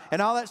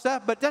and all that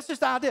stuff, but that's just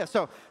the idea.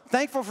 So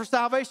thankful for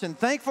salvation,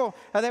 thankful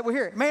that we're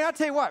here. Man, I'll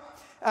tell you what,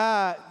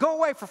 go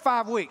away for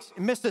 5 weeks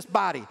and miss this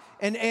body.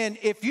 And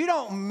if you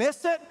don't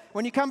miss it,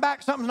 when you come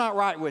back, something's not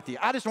right with you.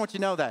 I just want you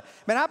to know that.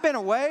 Man, I've been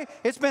away.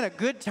 It's been a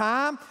good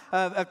time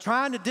of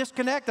trying to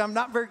disconnect. I'm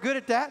not very good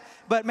at that.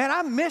 But, man,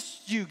 I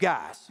missed you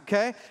guys,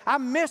 okay? I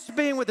missed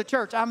being with the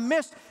church. I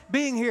missed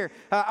being here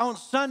on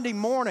Sunday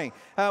morning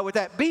with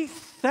that. Be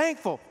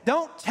thankful.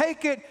 Don't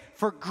take it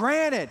for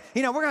granted.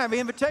 You know, we're going to have an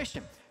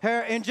invitation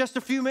here in just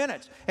a few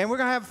minutes. And we're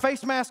going to have a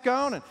face mask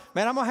on. And,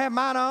 man, I'm going to have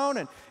mine on.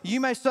 And you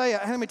may say,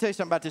 let me tell you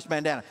something about this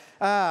bandana.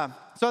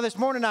 So this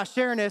morning I was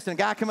sharing this, and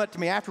a guy came up to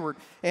me afterward,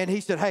 and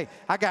he said, hey,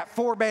 I got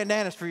 4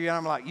 bandanas for you. And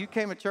I'm like, you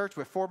came to church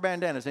with 4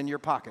 bandanas in your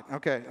pocket.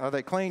 Okay, are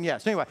they clean?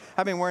 Yes. Anyway,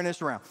 I've been wearing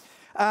this around.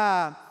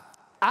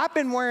 I've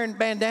been wearing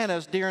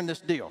bandanas during this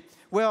deal.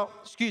 Well,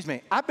 excuse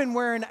me. I've been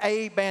wearing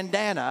a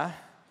bandana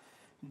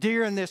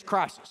during this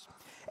crisis.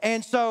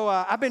 And so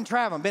I've been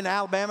traveling, been to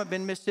Alabama,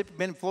 been to Mississippi,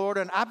 been to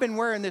Florida, and I've been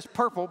wearing this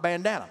purple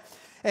bandana.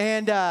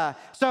 And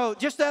so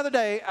just the other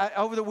day,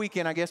 over the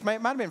weekend, I guess, it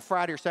might have been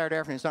Friday or Saturday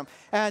afternoon or something.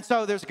 And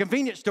so there's a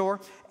convenience store,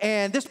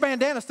 and this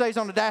bandana stays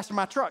on the dash of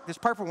my truck, this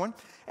purple one.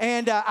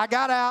 And I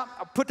got out,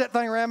 I put that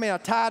thing around me,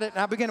 and I tied it,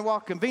 and I began to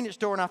walk to the convenience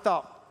store, and I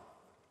thought,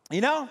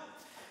 you know,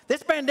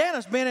 this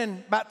bandana's been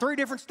in about 3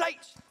 different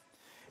states.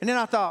 And then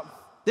I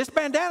thought, this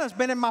bandana's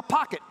been in my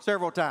pocket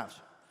several times.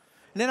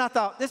 And then I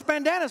thought, this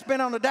bandana's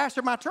been on the dash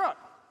of my truck.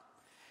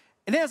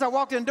 And then as I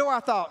walked in the door, I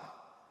thought,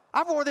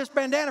 I've wore this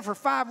bandana for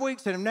 5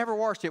 weeks and have never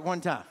washed it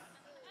one time.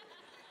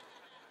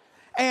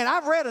 And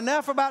I've read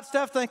enough about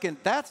stuff thinking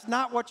that's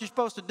not what you're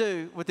supposed to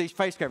do with these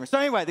face coverings. So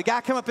anyway, the guy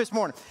came up this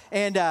morning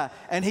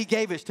and he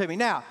gave this to me.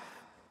 Now,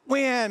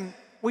 when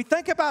we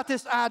think about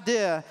this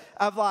idea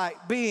of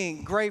like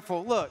being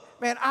grateful, look,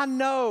 man, I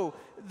know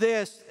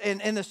this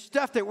and the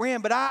stuff that we're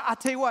in, but I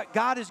tell you what,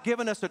 God has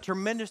given us a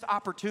tremendous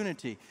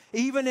opportunity,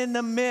 even in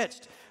the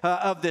midst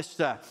of this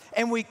stuff.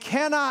 And we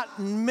cannot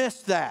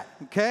miss that,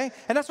 okay?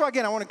 And that's why,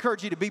 again, I want to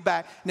encourage you to be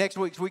back next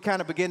week as we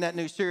kind of begin that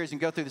new series and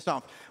go through the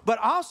Psalms. But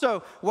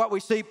also what we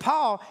see,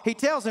 Paul, he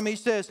tells him, he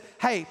says,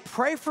 hey,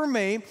 pray for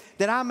me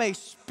that I may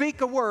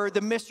speak a word,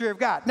 the mystery of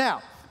God.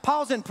 Now,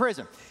 Paul's in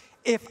prison.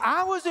 If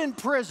I was in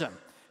prison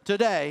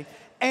today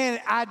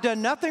and I'd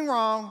done nothing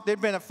wrong, there'd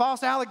been a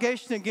false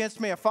allegation against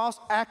me, a false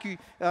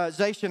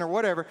accusation or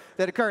whatever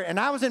that occurred, and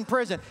I was in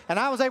prison, and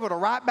I was able to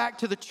write back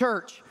to the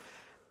church,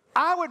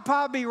 I would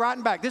probably be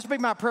writing back. This would be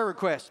my prayer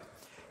request.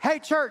 Hey,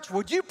 church,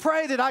 would you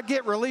pray that I'd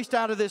get released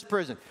out of this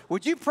prison?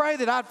 Would you pray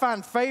that I'd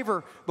find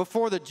favor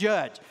before the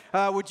judge?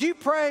 Would you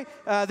pray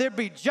there'd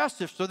be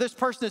justice for this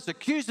person that's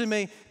accusing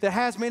me that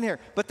has me in here?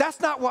 But that's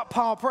not what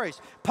Paul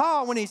prays.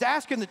 Paul, when he's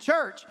asking the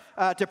church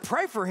to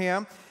pray for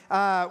him,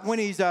 when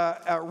he's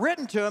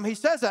written to him, he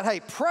says that,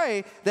 hey,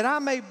 pray that I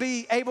may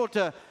be able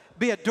to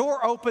be a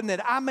door open,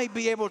 that I may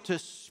be able to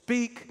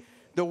speak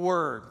the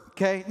word,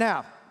 okay?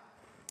 Now,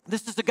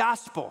 this is the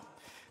gospel.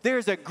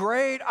 There's a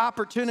great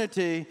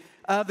opportunity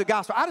of the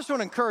gospel. I just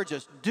want to encourage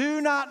us,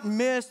 do not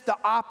miss the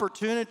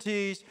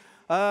opportunities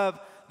of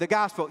the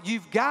gospel.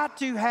 You've got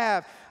to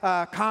have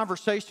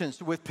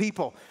conversations with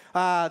people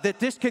that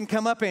this can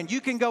come up in.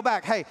 You can go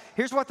back, hey,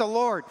 here's what the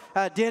Lord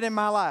did in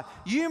my life.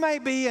 You may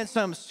be in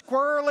some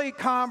squirrely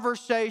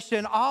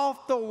conversation,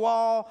 off the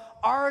wall,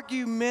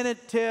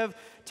 argumentative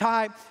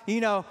type,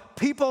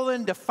 people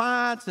in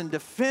defiance and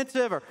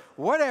defensive or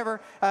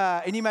whatever.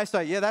 And you may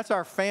say, yeah, that's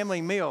our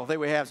family meal that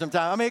we have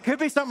sometimes. I mean, it could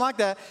be something like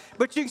that.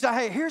 But you can say,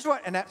 hey, here's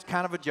what, and that's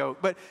kind of a joke,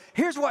 but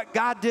here's what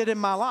God did in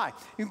my life.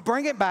 You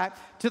bring it back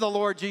to the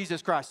Lord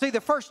Jesus Christ. See,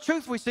 the first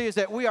truth we see is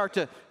that we are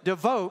to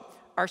devote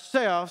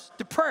ourselves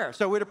to prayer.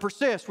 So we're to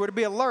persist, we're to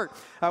be alert,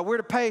 we're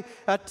to pay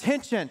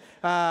attention,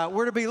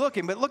 we're to be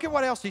looking. But look at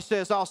what else he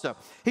says also.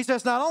 He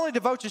says, not only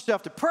devote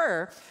yourself to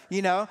prayer,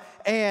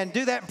 and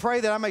do that and pray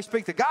that I may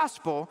speak the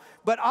gospel,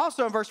 but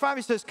also in verse 5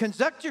 he says,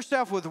 conduct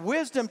yourself with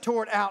wisdom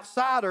toward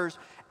outsiders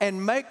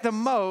and make the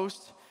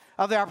most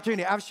of the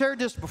opportunity. I've shared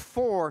this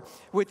before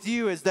with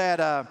you is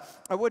that,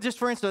 just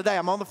for instance today,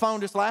 I'm on the phone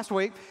just last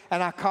week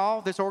and I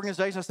called this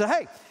organization.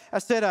 I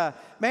said,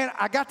 man,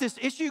 I got this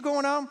issue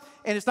going on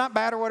and it's not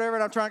bad or whatever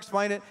and I'm trying to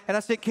explain it. And I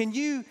said, can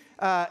you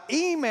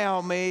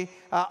email me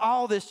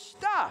all this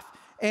stuff?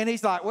 And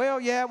he's like,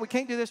 well, yeah, we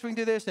can't do this, we can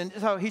do this. And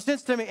so he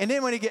sends it to me and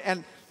then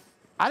and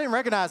I didn't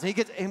recognize him.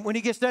 And when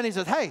he gets done, he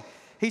says, hey,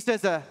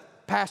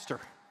 pastor.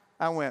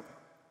 I went,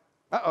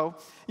 uh-oh.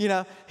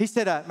 He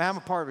said, man, I'm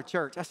a part of a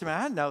church. I said, man,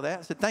 I didn't know that.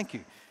 I said, thank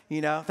you.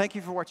 Thank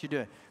you for what you're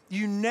doing.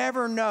 You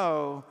never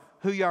know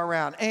who you're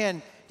around.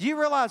 And do you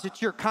realize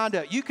that your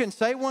conduct, you can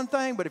say one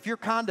thing, but if your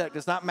conduct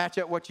does not match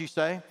up what you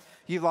say,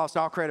 you've lost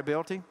all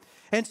credibility.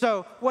 And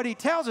so what he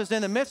tells us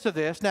in the midst of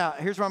this, now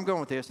here's where I'm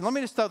going with this. And let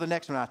me just throw the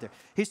next one out there.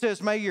 He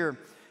says, may your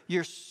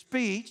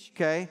speech,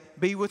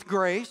 be with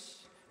grace,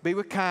 be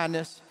with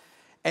kindness,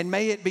 and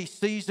may it be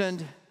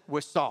seasoned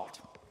with salt.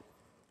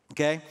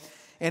 Okay?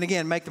 And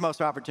again, make the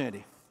most of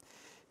opportunity.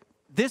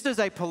 This is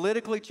a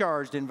politically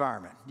charged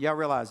environment. Y'all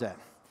realize that?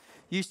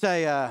 You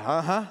say,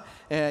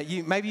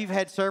 maybe you've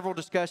had several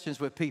discussions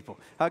with people.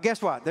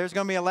 Guess what? There's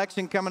going to be an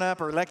election coming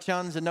up or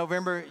elections in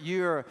November.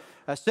 You're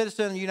a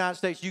citizen of the United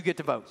States. You get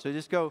to vote. So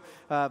just go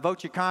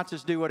vote your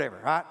conscience, do whatever,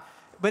 right?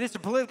 But it's a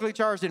politically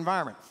charged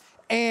environment.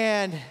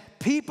 And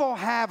people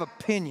have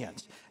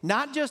opinions,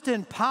 not just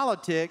in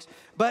politics,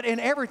 but in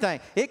everything.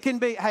 It can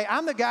be, hey,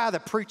 I'm the guy, the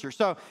preacher.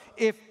 So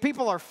if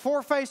people are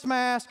for face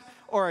masks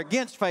or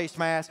against face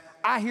masks,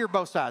 I hear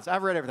both sides.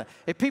 I've read everything.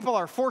 If people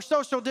are for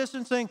social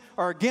distancing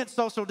or against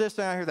social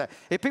distancing, I hear that.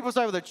 If people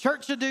say, well, the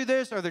church should do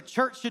this or the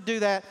church should do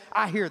that,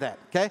 I hear that,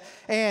 okay?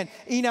 And,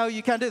 you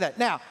kind of do that.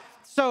 Now,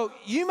 so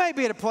you may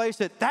be at a place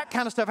that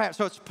kind of stuff happens.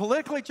 So it's a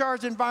politically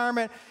charged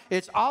environment.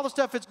 It's all the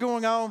stuff that's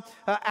going on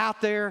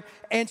out there.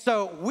 And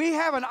so we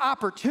have an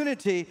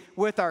opportunity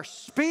with our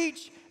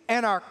speech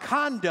and our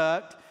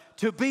conduct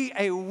to be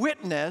a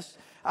witness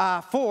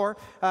for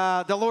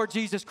the Lord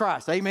Jesus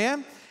Christ.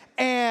 Amen?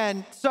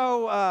 And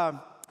so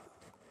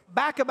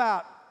back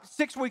about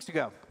 6 weeks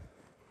ago,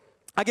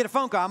 I get a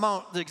phone call. I'm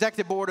on the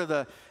executive board of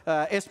the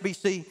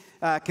SBC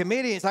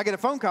committee, and so I get a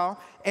phone call,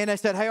 and they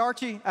said, hey,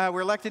 Archie,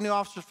 we're electing new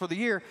officers for the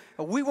year.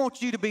 We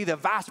want you to be the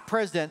vice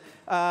president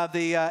of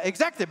the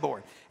executive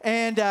board.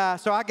 And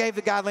so I gave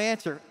the godly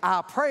answer.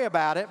 I'll pray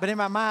about it, but in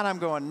my mind, I'm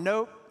going,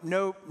 nope,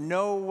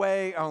 no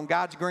way on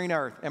God's green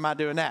earth am I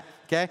doing that,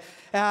 okay?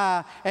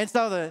 And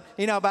so,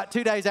 about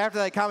 2 days after,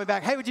 they called me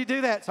back, hey, would you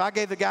do that? So I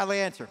gave the godly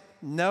answer,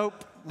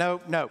 nope.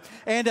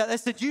 And they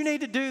said, you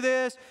need to do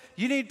this.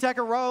 You need to take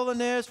a role in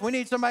this. We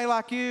need somebody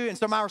like you. And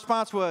so my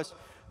response was,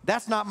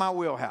 that's not my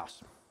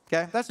wheelhouse,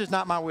 okay? That's just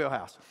not my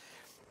wheelhouse.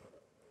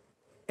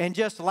 And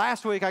just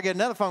last week, I get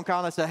another phone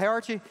call, and they said, hey,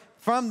 Archie,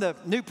 from the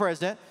new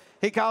president,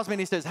 he calls me, and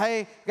he says,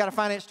 hey, got a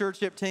finance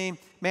stewardship team.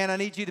 Man, I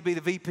need you to be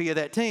the VP of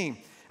that team.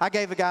 I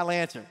gave the godly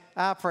answer.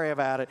 I'll pray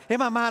about it. In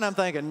my mind, I'm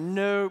thinking,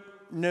 nope,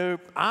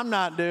 I'm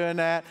not doing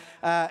that.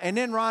 And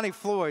then Ronnie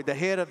Floyd, the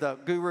head of the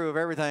guru of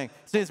everything,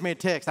 sends me a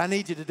text. I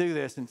need you to do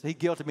this. And he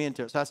guilted me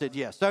into it. So I said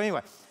yes. So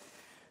anyway,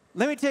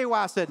 let me tell you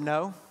why I said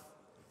no.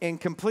 In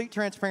complete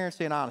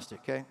transparency and honesty,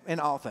 okay, in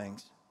all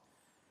things.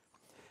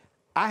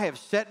 I have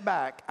set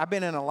back. I've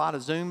been in a lot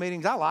of Zoom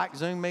meetings. I like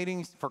Zoom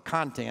meetings for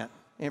content,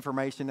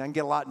 information. I can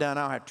get a lot done.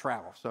 I don't have to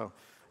travel. So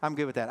I'm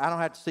good with that. I don't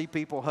have to see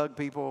people, hug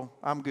people.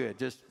 I'm good.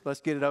 Just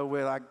let's get it over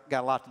with. I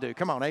got a lot to do.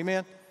 Come on,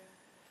 amen?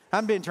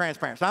 I'm being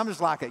transparent. So I'm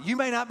just like that. You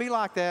may not be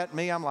like that.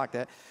 Me, I'm like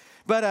that.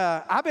 But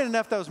I've been in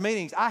enough of those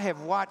meetings. I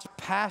have watched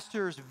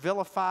pastors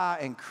vilify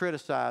and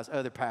criticize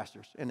other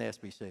pastors in the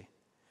SBC.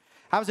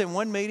 I was in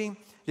one meeting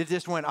that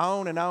just went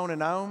on and on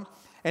and on.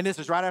 And this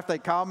was right after they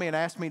called me and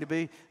asked me to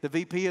be the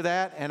VP of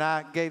that. And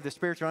I gave the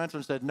spiritual answer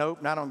and said,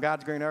 nope, not on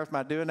God's green earth am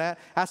I doing that.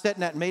 I sat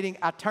in that meeting.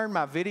 I turned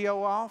my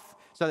video off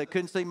so they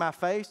couldn't see my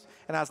face.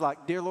 And I was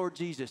like, dear Lord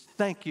Jesus,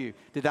 thank you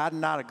that I did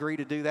not agree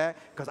to do that,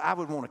 because I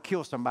would want to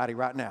kill somebody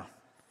right now.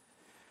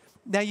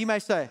 Now, you may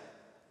say,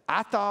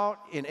 I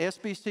thought in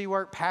SBC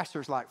work,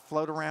 pastors like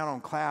float around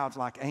on clouds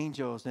like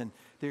angels, and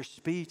their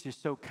speech is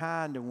so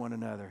kind to one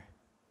another.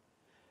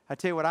 I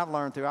tell you what I've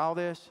learned through all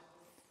this.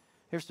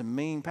 There's some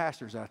mean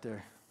pastors out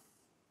there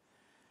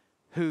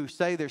who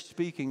say they're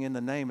speaking in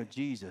the name of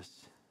Jesus.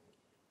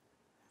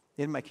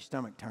 It'll make your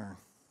stomach turn.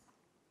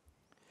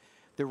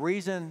 The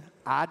reason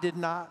I did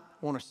not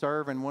want to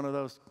serve in one of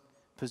those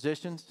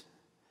positions,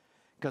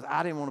 because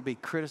I didn't want to be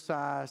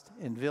criticized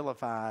and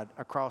vilified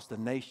across the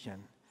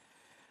nation,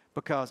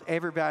 because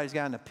everybody's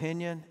got an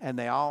opinion and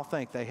they all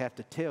think they have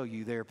to tell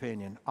you their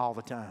opinion all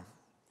the time.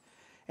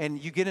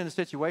 And you get in a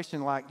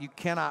situation like you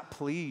cannot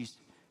please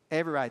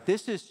everybody.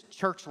 This is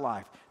church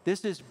life.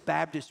 This is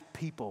Baptist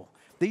people.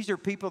 These are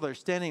people that are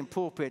standing in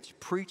pulpits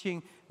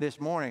preaching this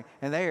morning,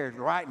 and they are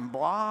writing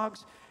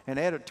blogs and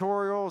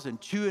editorials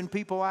and chewing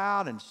people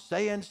out and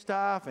saying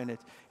stuff, and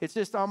it's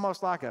just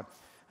almost like a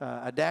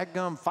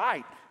dadgum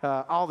fight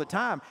all the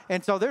time.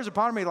 And so there's a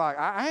part of me like,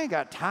 I ain't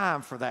got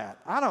time for that.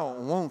 I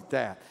don't want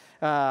that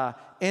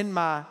in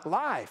my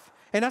life.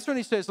 And that's when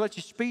he says, let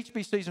your speech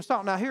be seasoned with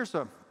salt. Now, here's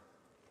the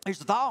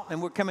thought,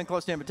 and we're coming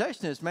close to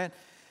invitation is, man,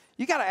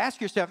 you got to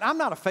ask yourself, I'm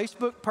not a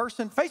Facebook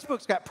person.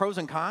 Facebook's got pros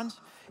and cons.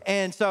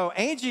 And so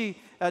Angie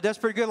does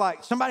pretty good.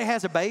 Like somebody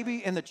has a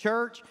baby in the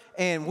church,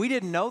 and we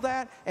didn't know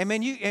that. And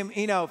man,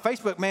 you know,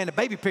 Facebook, man, the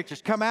baby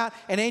pictures come out,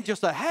 and Angie will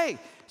say, hey,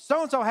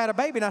 so-and-so had a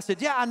baby. And I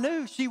said, yeah, I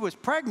knew she was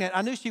pregnant.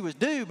 I knew she was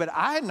due, but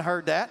I hadn't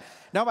heard that.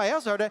 Nobody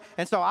else heard that.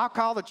 And so I'll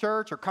call the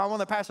church or call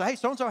one of the pastors, hey,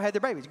 so-and-so had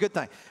their baby. It's a good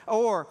thing.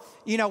 Or,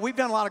 you know, we've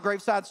done a lot of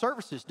graveside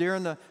services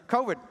during the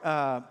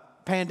COVID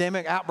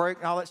pandemic, outbreak,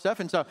 and all that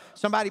stuff. And so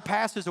somebody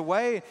passes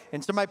away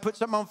and somebody puts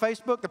something on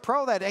Facebook. The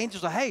pro of that,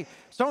 angels are, hey,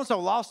 so-and-so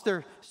lost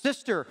their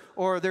sister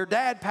or their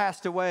dad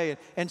passed away.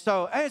 And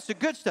so, hey, it's the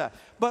good stuff.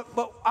 But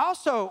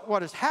also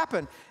what has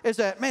happened is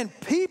that, man,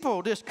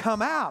 people just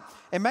come out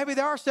and maybe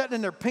they are sitting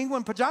in their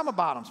penguin pajama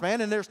bottoms,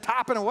 man, and they're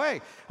typing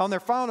away on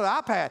their phone or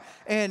iPad.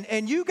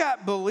 And you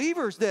got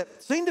believers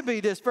that seem to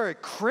be just very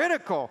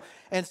critical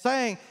and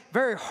saying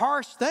very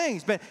harsh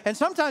things. And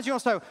sometimes you're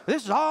going to say,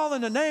 this is all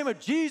in the name of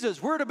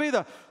Jesus. We're to be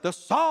the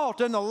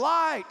salt and the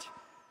light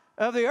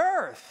of the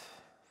earth.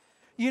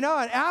 You know,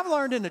 and I've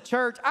learned in the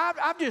church,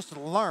 I've just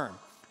learned,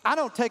 I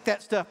don't take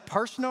that stuff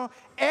personal.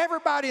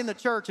 Everybody in the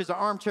church is an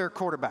armchair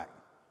quarterback.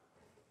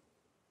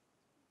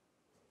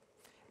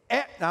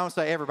 I don't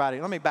say everybody.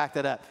 Let me back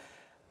that up.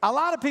 A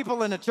lot of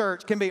people in the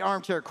church can be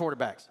armchair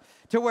quarterbacks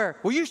to where,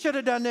 well, you should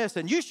have done this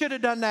and you should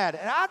have done that.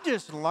 And I've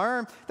just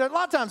learned that a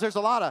lot of times there's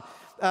a lot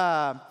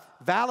of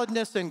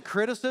validness and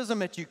criticism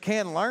that you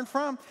can learn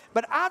from.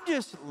 But I've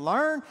just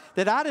learned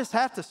that I just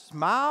have to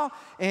smile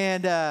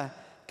and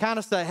kind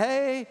of say,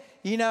 hey,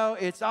 you know,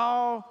 it's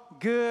all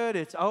good.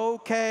 It's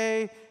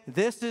okay.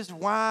 This is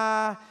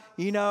why,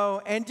 you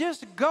know, and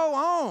just go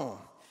on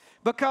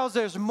because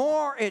there's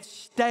more at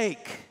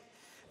stake.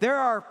 There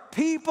are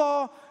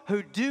people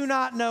who do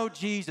not know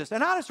Jesus.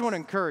 And I just want to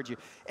encourage you.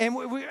 And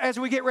as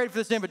we get ready for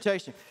this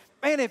invitation,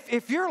 man,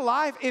 if your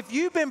life, if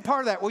you've been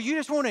part of that, well, you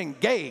just want to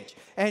engage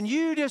and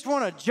you just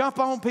want to jump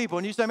on people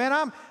and you say,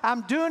 man,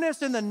 I'm doing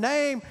this in the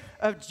name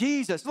of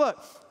Jesus.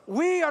 Look,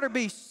 we ought to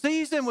be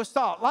seasoned with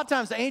salt. A lot of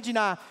times Angie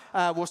and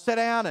I will sit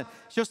down and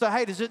she'll say,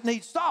 hey, does it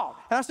need salt?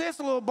 And I say, it's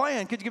a little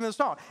bland. Could you give me the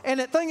salt? And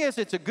the thing is,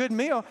 it's a good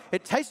meal.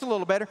 It tastes a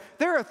little better.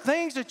 There are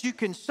things that you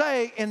can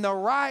say in the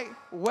right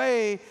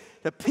way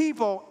to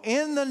people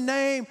in the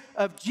name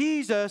of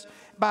Jesus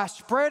by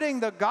spreading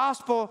the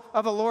gospel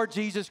of the Lord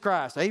Jesus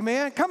Christ.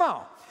 Amen? Come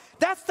on.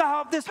 That's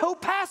this whole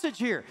passage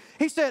here.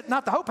 He said,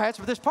 not the whole passage,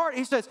 but this part.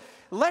 He says,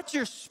 let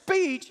your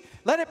speech,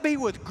 let it be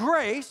with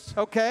grace,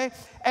 okay,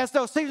 as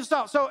though seasoned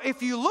salt. So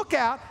if you look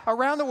out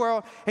around the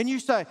world and you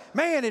say,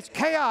 man, it's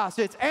chaos,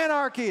 it's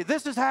anarchy,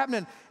 this is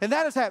happening, and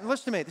that is happening.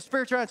 Listen to me, the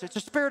spiritual answer, it's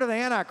the spirit of the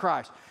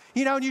Antichrist.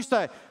 You know, and you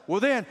say,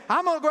 well, then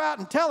I'm going to go out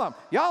and tell them,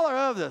 y'all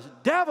are of the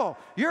devil,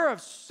 you're of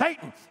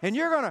Satan, and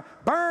you're going to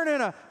burn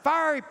in a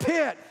fiery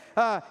pit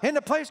in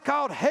a place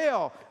called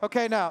hell.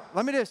 Okay, now,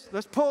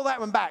 let's pull that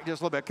one back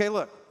just a little bit. Okay,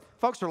 look,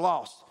 folks are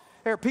lost.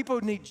 There are people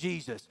who need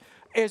Jesus.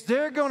 Is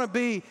there going to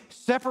be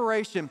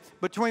separation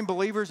between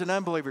believers and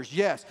unbelievers?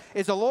 Yes.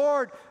 Is the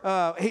Lord,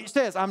 he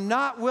says, I'm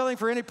not willing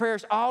for any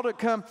perish, all to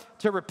come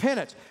to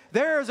repentance.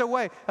 There is a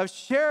way of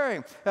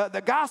sharing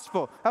the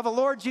gospel of the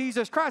Lord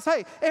Jesus Christ.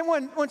 Hey, and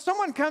when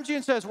someone comes to you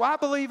and says, well, I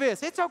believe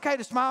this, it's okay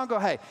to smile and go,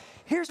 hey,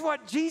 here's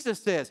what Jesus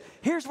says.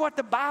 Here's what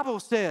the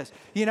Bible says,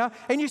 you know.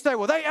 And you say,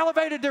 well, they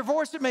elevated their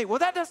voice at me. Well,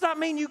 that does not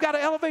mean you got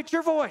to elevate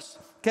your voice,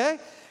 okay?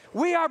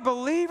 We are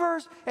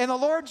believers in the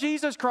Lord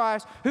Jesus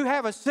Christ who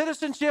have a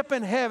citizenship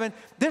in heaven.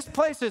 This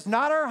place is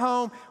not our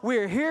home. We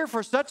are here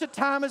for such a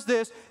time as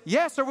this.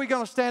 Yes, are we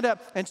going to stand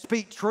up and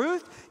speak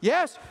truth?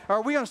 Yes.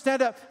 Are we going to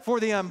stand up for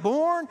the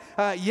unborn?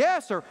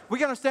 Yes. Are we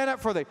going to stand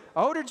up for the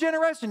older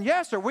generation?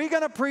 Yes. Are we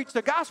going to preach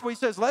the gospel? He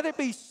says, let it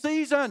be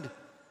seasoned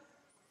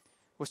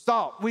with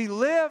salt. We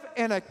live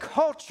in a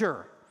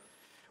culture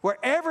where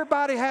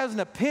everybody has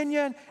an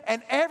opinion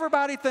and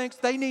everybody thinks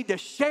they need to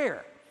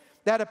share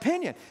that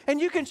opinion. And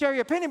you can share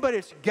your opinion, but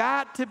it's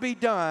got to be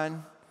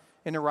done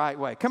in the right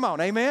way. Come on,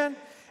 amen?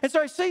 And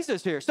so he sees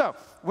this here. So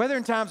whether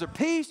in times of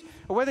peace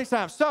or whether in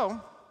times,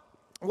 so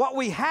what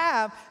we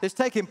have is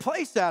taking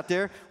place out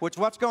there, which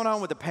what's going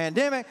on with the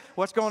pandemic,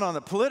 what's going on in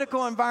the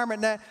political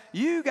environment now,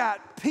 you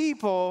got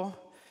people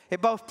at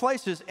both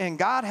places, and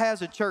God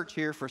has a church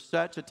here for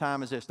such a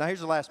time as this. Now here's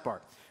the last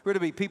part. We're to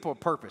be people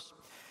of purpose.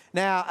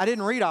 Now, I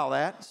didn't read all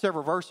that,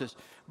 several verses,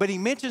 but he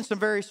mentions some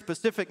very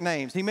specific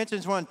names. He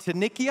mentions one,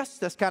 Tynicius,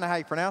 that's kind of how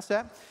you pronounce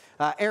that.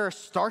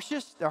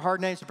 Aristarchus, they're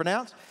hard names to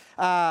pronounce.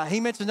 He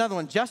mentions another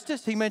one,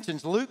 Justus. He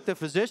mentions Luke, the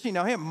physician. You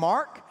know him,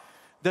 Mark,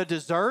 the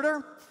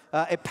deserter.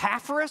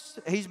 Epaphras,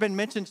 he's been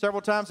mentioned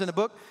several times in the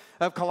book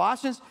of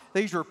Colossians.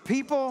 These were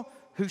people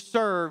who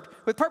served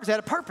with purpose, they had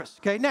a purpose.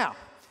 Okay, now,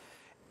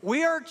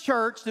 we are a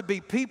church to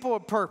be people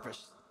of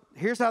purpose.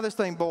 Here's how this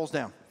thing boils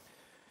down.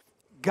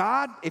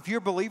 God, if you're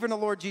believing in the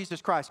Lord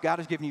Jesus Christ, God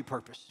has given you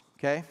purpose,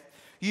 okay?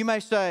 You may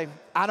say,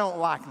 I don't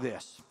like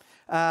this.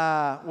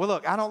 Well,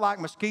 look, I don't like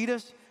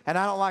mosquitoes, and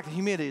I don't like the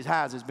humidity as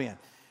high as it's been.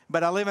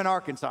 But I live in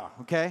Arkansas,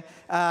 okay?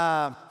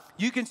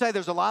 You can say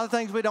there's a lot of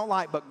things we don't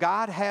like, but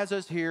God has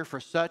us here for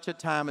such a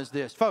time as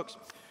this. Folks,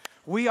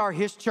 we are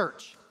His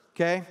church,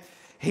 okay?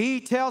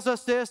 He tells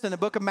us this in the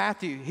book of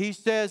Matthew. He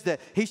says that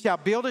He shall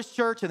build His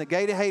church and the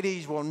gate of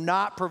Hades will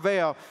not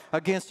prevail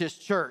against His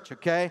church,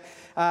 okay?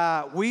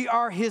 We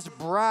are His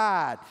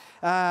bride.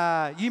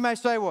 You may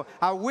say, well,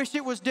 I wish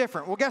it was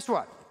different. Well, guess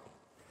what?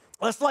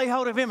 Let's lay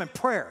hold of Him in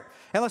prayer.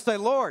 And let's say,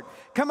 Lord,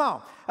 come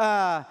on.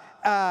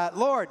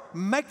 Lord,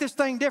 make this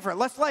thing different.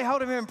 Let's lay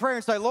hold of Him in prayer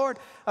and say, Lord,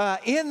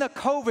 in the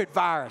COVID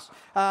virus,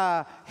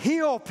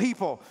 heal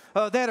people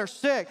that are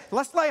sick.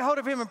 Let's lay hold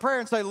of Him in prayer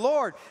and say,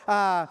 Lord,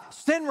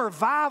 send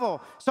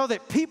revival so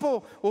that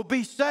people will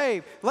be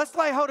saved. Let's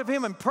lay hold of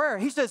Him in prayer.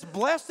 He says,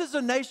 blessed is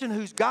a nation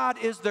whose God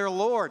is their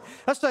Lord.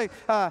 Let's say,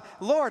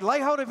 Lord, lay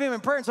hold of Him in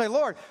prayer and say,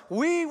 Lord,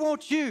 we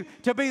want You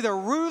to be the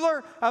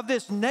ruler of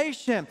this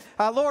nation.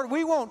 Lord,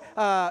 we want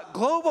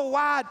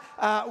global-wide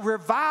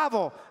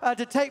revival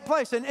to take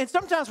place. And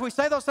sometimes we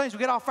say those things, we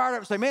get all fired up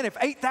and say, man, if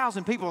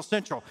 8,000 people in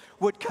Central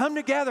would come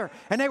together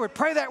and they would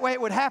pray that way,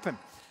 it would happen.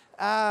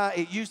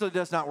 It usually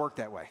does not work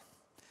that way.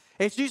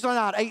 It's usually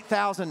not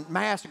 8,000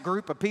 mass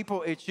group of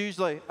people. It's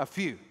usually a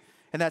few.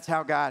 And that's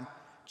how God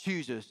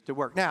chooses to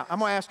work. Now, I'm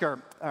going to ask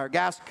our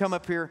guys to come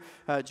up here,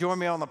 join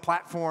me on the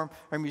platform,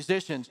 our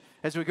musicians,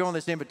 as we go on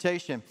this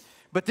invitation.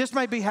 But this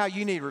may be how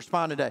you need to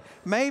respond today.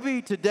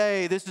 Maybe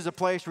today this is a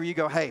place where you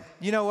go, hey,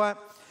 you know what?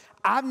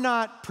 I've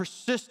not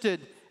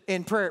persisted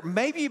in prayer.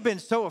 Maybe you've been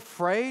so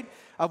afraid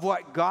of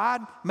what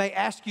God may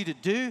ask you to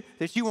do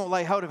that you won't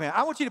lay hold of Him.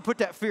 I want you to put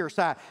that fear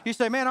aside. You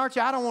say, man, Archie,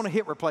 I don't want a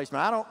hip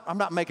replacement. I'm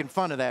not making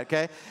fun of that,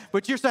 okay?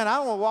 But you're saying, I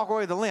don't want to walk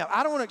away with a limp.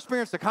 I don't want to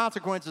experience the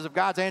consequences of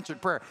God's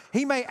answered prayer.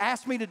 He may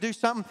ask me to do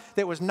something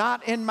that was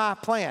not in my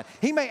plan.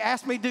 He may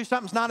ask me to do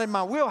something that's not in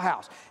my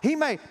wheelhouse. He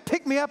may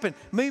pick me up and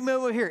move me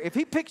over here. If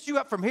He picks you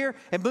up from here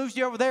and moves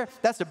you over there,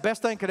 that's the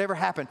best thing could ever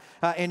happen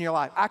in your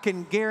life. I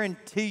can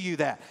guarantee you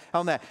that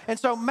on that. And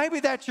so maybe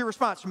that's your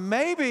response.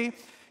 Maybe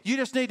you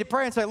just need to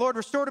pray and say, Lord,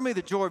 restore to me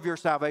the joy of Your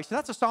salvation.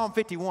 That's a Psalm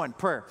 51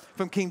 prayer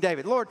from King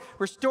David. Lord,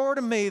 restore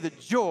to me the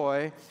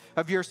joy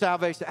of Your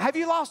salvation. Have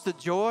you lost the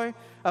joy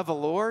of the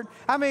Lord?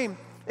 I mean,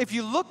 if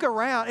you look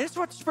around, and it's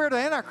what the spirit of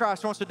the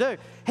Antichrist wants to do.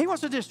 He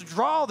wants to just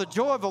draw the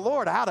joy of the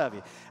Lord out of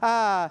you.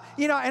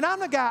 And I'm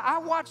the guy, I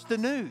watch the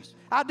news.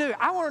 I do.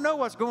 I want to know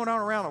what's going on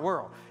around the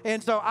world.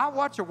 And so I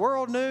watch the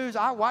world news.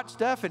 I watch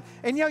stuff.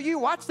 And you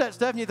watch that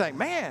stuff and you think,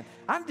 man,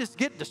 I'm just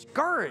getting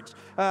discouraged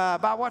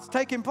by what's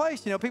taking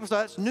place. People say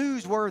that's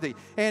newsworthy.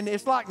 And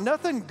it's like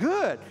nothing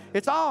good.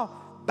 It's all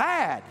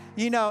bad,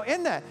 in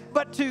that.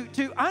 But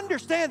to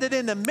understand that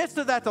in the midst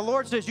of that, the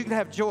Lord says you can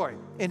have joy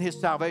in His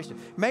salvation.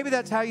 Maybe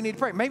that's how you need to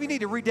pray. Maybe you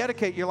need to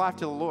rededicate your life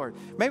to the Lord.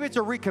 Maybe it's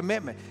a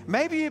recommitment.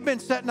 Maybe you've been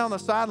sitting on the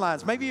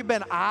sidelines. Maybe you've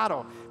been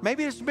idle.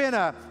 Maybe it's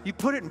been you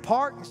put it in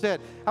park and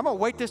said, I'm going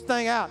to wait this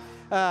thing out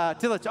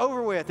till it's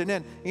over with. And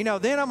then,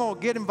 then I'm going to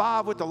get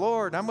involved with the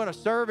Lord. And I'm going to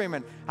serve Him.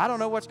 And I don't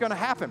know what's going to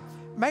happen.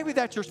 Maybe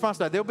that's your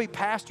responsibility. There'll be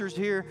pastors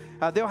here.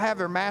 They'll have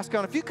their mask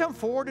on. If you come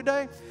forward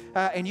today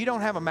and you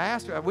don't have a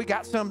mask, we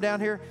got some down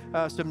here,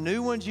 some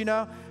new ones,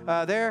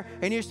 there.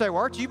 And you say, well,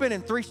 Archie, you've been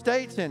in 3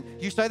 states, and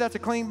you say that's a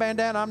clean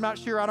bandana. I'm not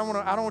sure. I don't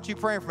want you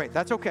praying for me.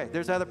 That's okay.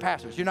 There's other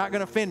pastors. You're not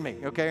going to offend me,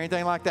 okay, or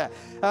anything like that.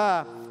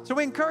 So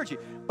we encourage you.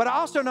 But I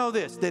also know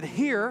this, that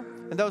here,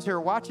 and those who are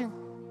watching,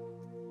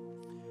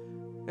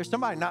 there's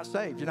somebody not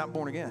saved. You're not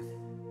born again.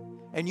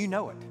 And you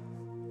know it.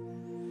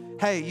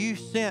 Hey, you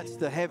sense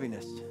the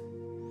heaviness.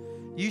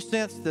 You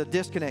sense the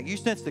disconnect. You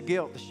sense the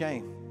guilt, the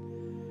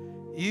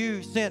shame.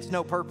 You sense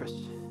no purpose.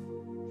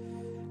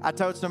 I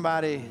told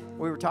somebody,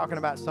 we were talking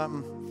about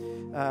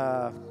something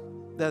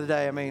the other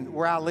day. I mean,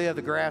 where I live,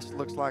 the grass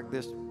looks like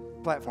this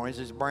platform. It's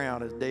just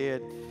brown, it's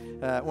dead.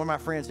 One of my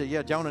friends said,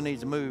 yeah, Jonah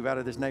needs to move out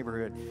of this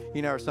neighborhood,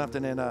 or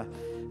something. And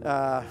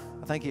I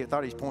think he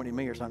thought he was pointing at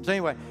me or something. So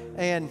anyway,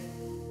 and,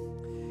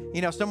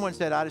 someone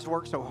said, I just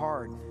work so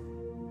hard.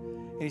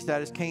 And he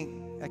said,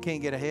 I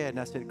can't get ahead. And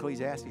I said,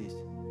 Ecclesiastes.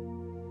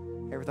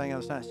 Everything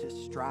on the side is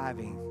just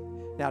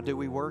striving. Now, do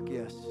we work?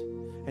 Yes.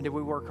 And do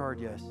we work hard?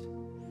 Yes.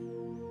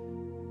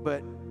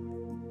 But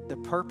the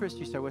purpose,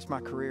 you say, what's my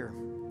career?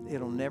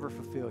 It'll never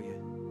fulfill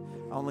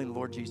you. Only the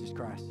Lord Jesus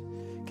Christ.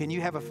 Can you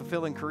have a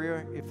fulfilling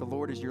career if the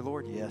Lord is your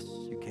Lord? Yes,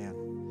 you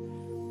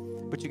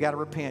can. But you got to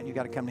repent. You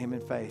got to come to Him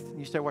in faith.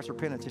 You say, what's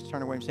repentance? It's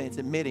turning away and saying, it's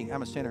admitting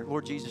I'm a sinner.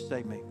 Lord Jesus,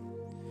 save me.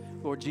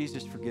 Lord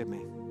Jesus, forgive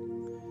me.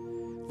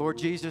 Lord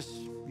Jesus,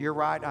 you're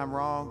right, I'm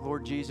wrong.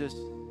 Lord Jesus,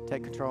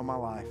 take control of my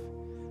life.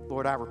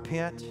 Lord, I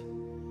repent.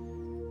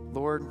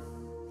 Lord,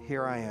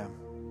 here I am.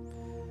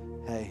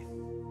 Hey,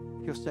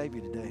 He'll save you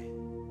today.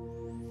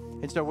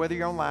 And so whether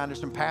you're online, there's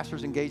some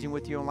pastors engaging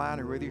with you online,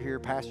 or whether you're here,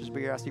 pastors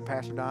be here. I see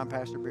Pastor Don,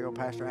 Pastor Bill,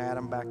 Pastor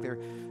Adam back there.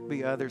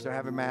 Be others that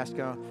have a mask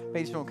on.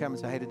 Maybe someone come and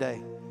say, hey,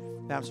 today,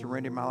 now I'm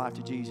surrendering my life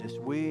to Jesus.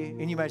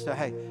 And you may say,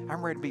 hey,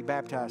 I'm ready to be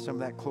baptized some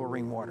of that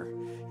chlorine water.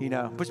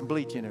 Put some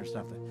bleach in it or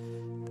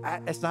something.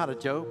 It's not a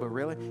joke, but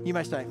really. You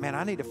may say, man,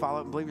 I need to follow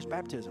up in believer's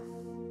baptism.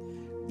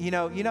 You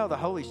know the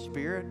Holy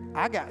Spirit,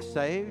 I got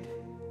saved,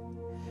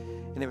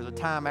 and there was a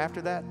time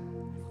after that,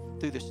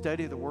 through the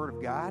study of the Word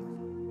of God,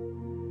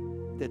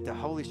 that the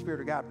Holy Spirit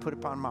of God put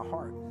upon my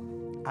heart.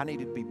 I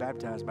needed to be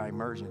baptized by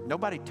immersion.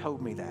 Nobody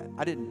told me that.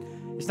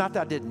 It's not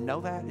that I didn't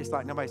know that. It's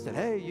like nobody said,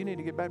 hey, you need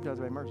to get baptized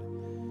by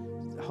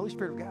immersion. It's the Holy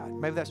Spirit of God.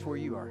 Maybe that's where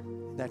you are.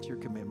 That's your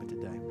commitment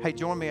today. Hey,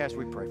 join me as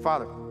we pray.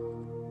 Father,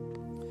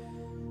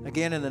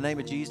 again, in the name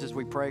of Jesus,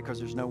 we pray because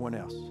there's no one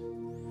else.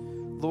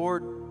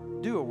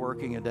 Lord, do a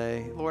working a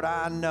day. Lord,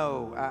 I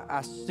know,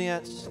 I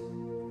sense,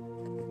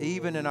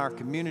 even in our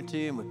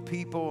community and with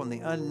people and the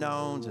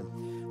unknowns,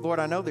 and Lord,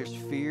 I know there's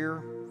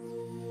fear,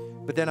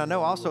 but then I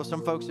know also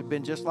some folks have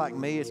been just like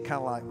me. It's kind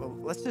of like, well,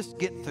 let's just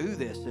get through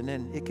this, and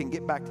then it can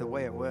get back to the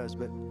way it was.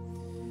 But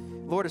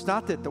Lord, it's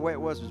not that the way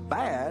it was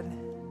bad,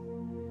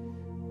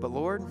 but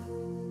Lord,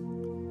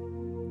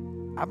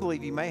 I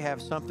believe you may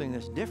have something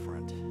that's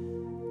different,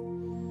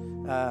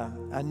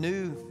 a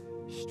new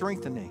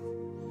strengthening,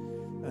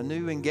 a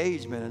new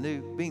engagement, a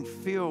new being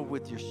filled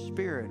with your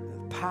Spirit,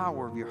 the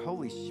power of your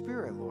Holy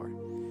Spirit, Lord.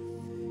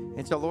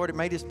 And so, Lord, it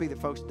may just be that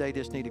folks today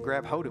just need to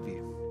grab hold of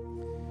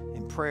you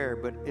in prayer,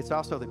 but it's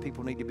also that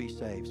people need to be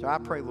saved. So I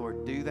pray,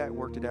 Lord, do that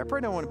work today. I pray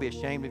they don't want to be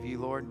ashamed of you,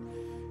 Lord.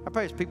 I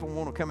pray as people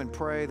want to come and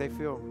pray, they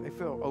feel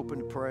open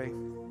to pray.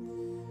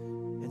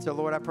 And so,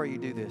 Lord, I pray you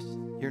do this,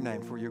 your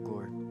name, for your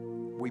glory.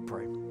 We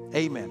pray.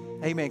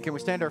 Amen. Amen. Can we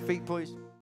stand to our feet, please?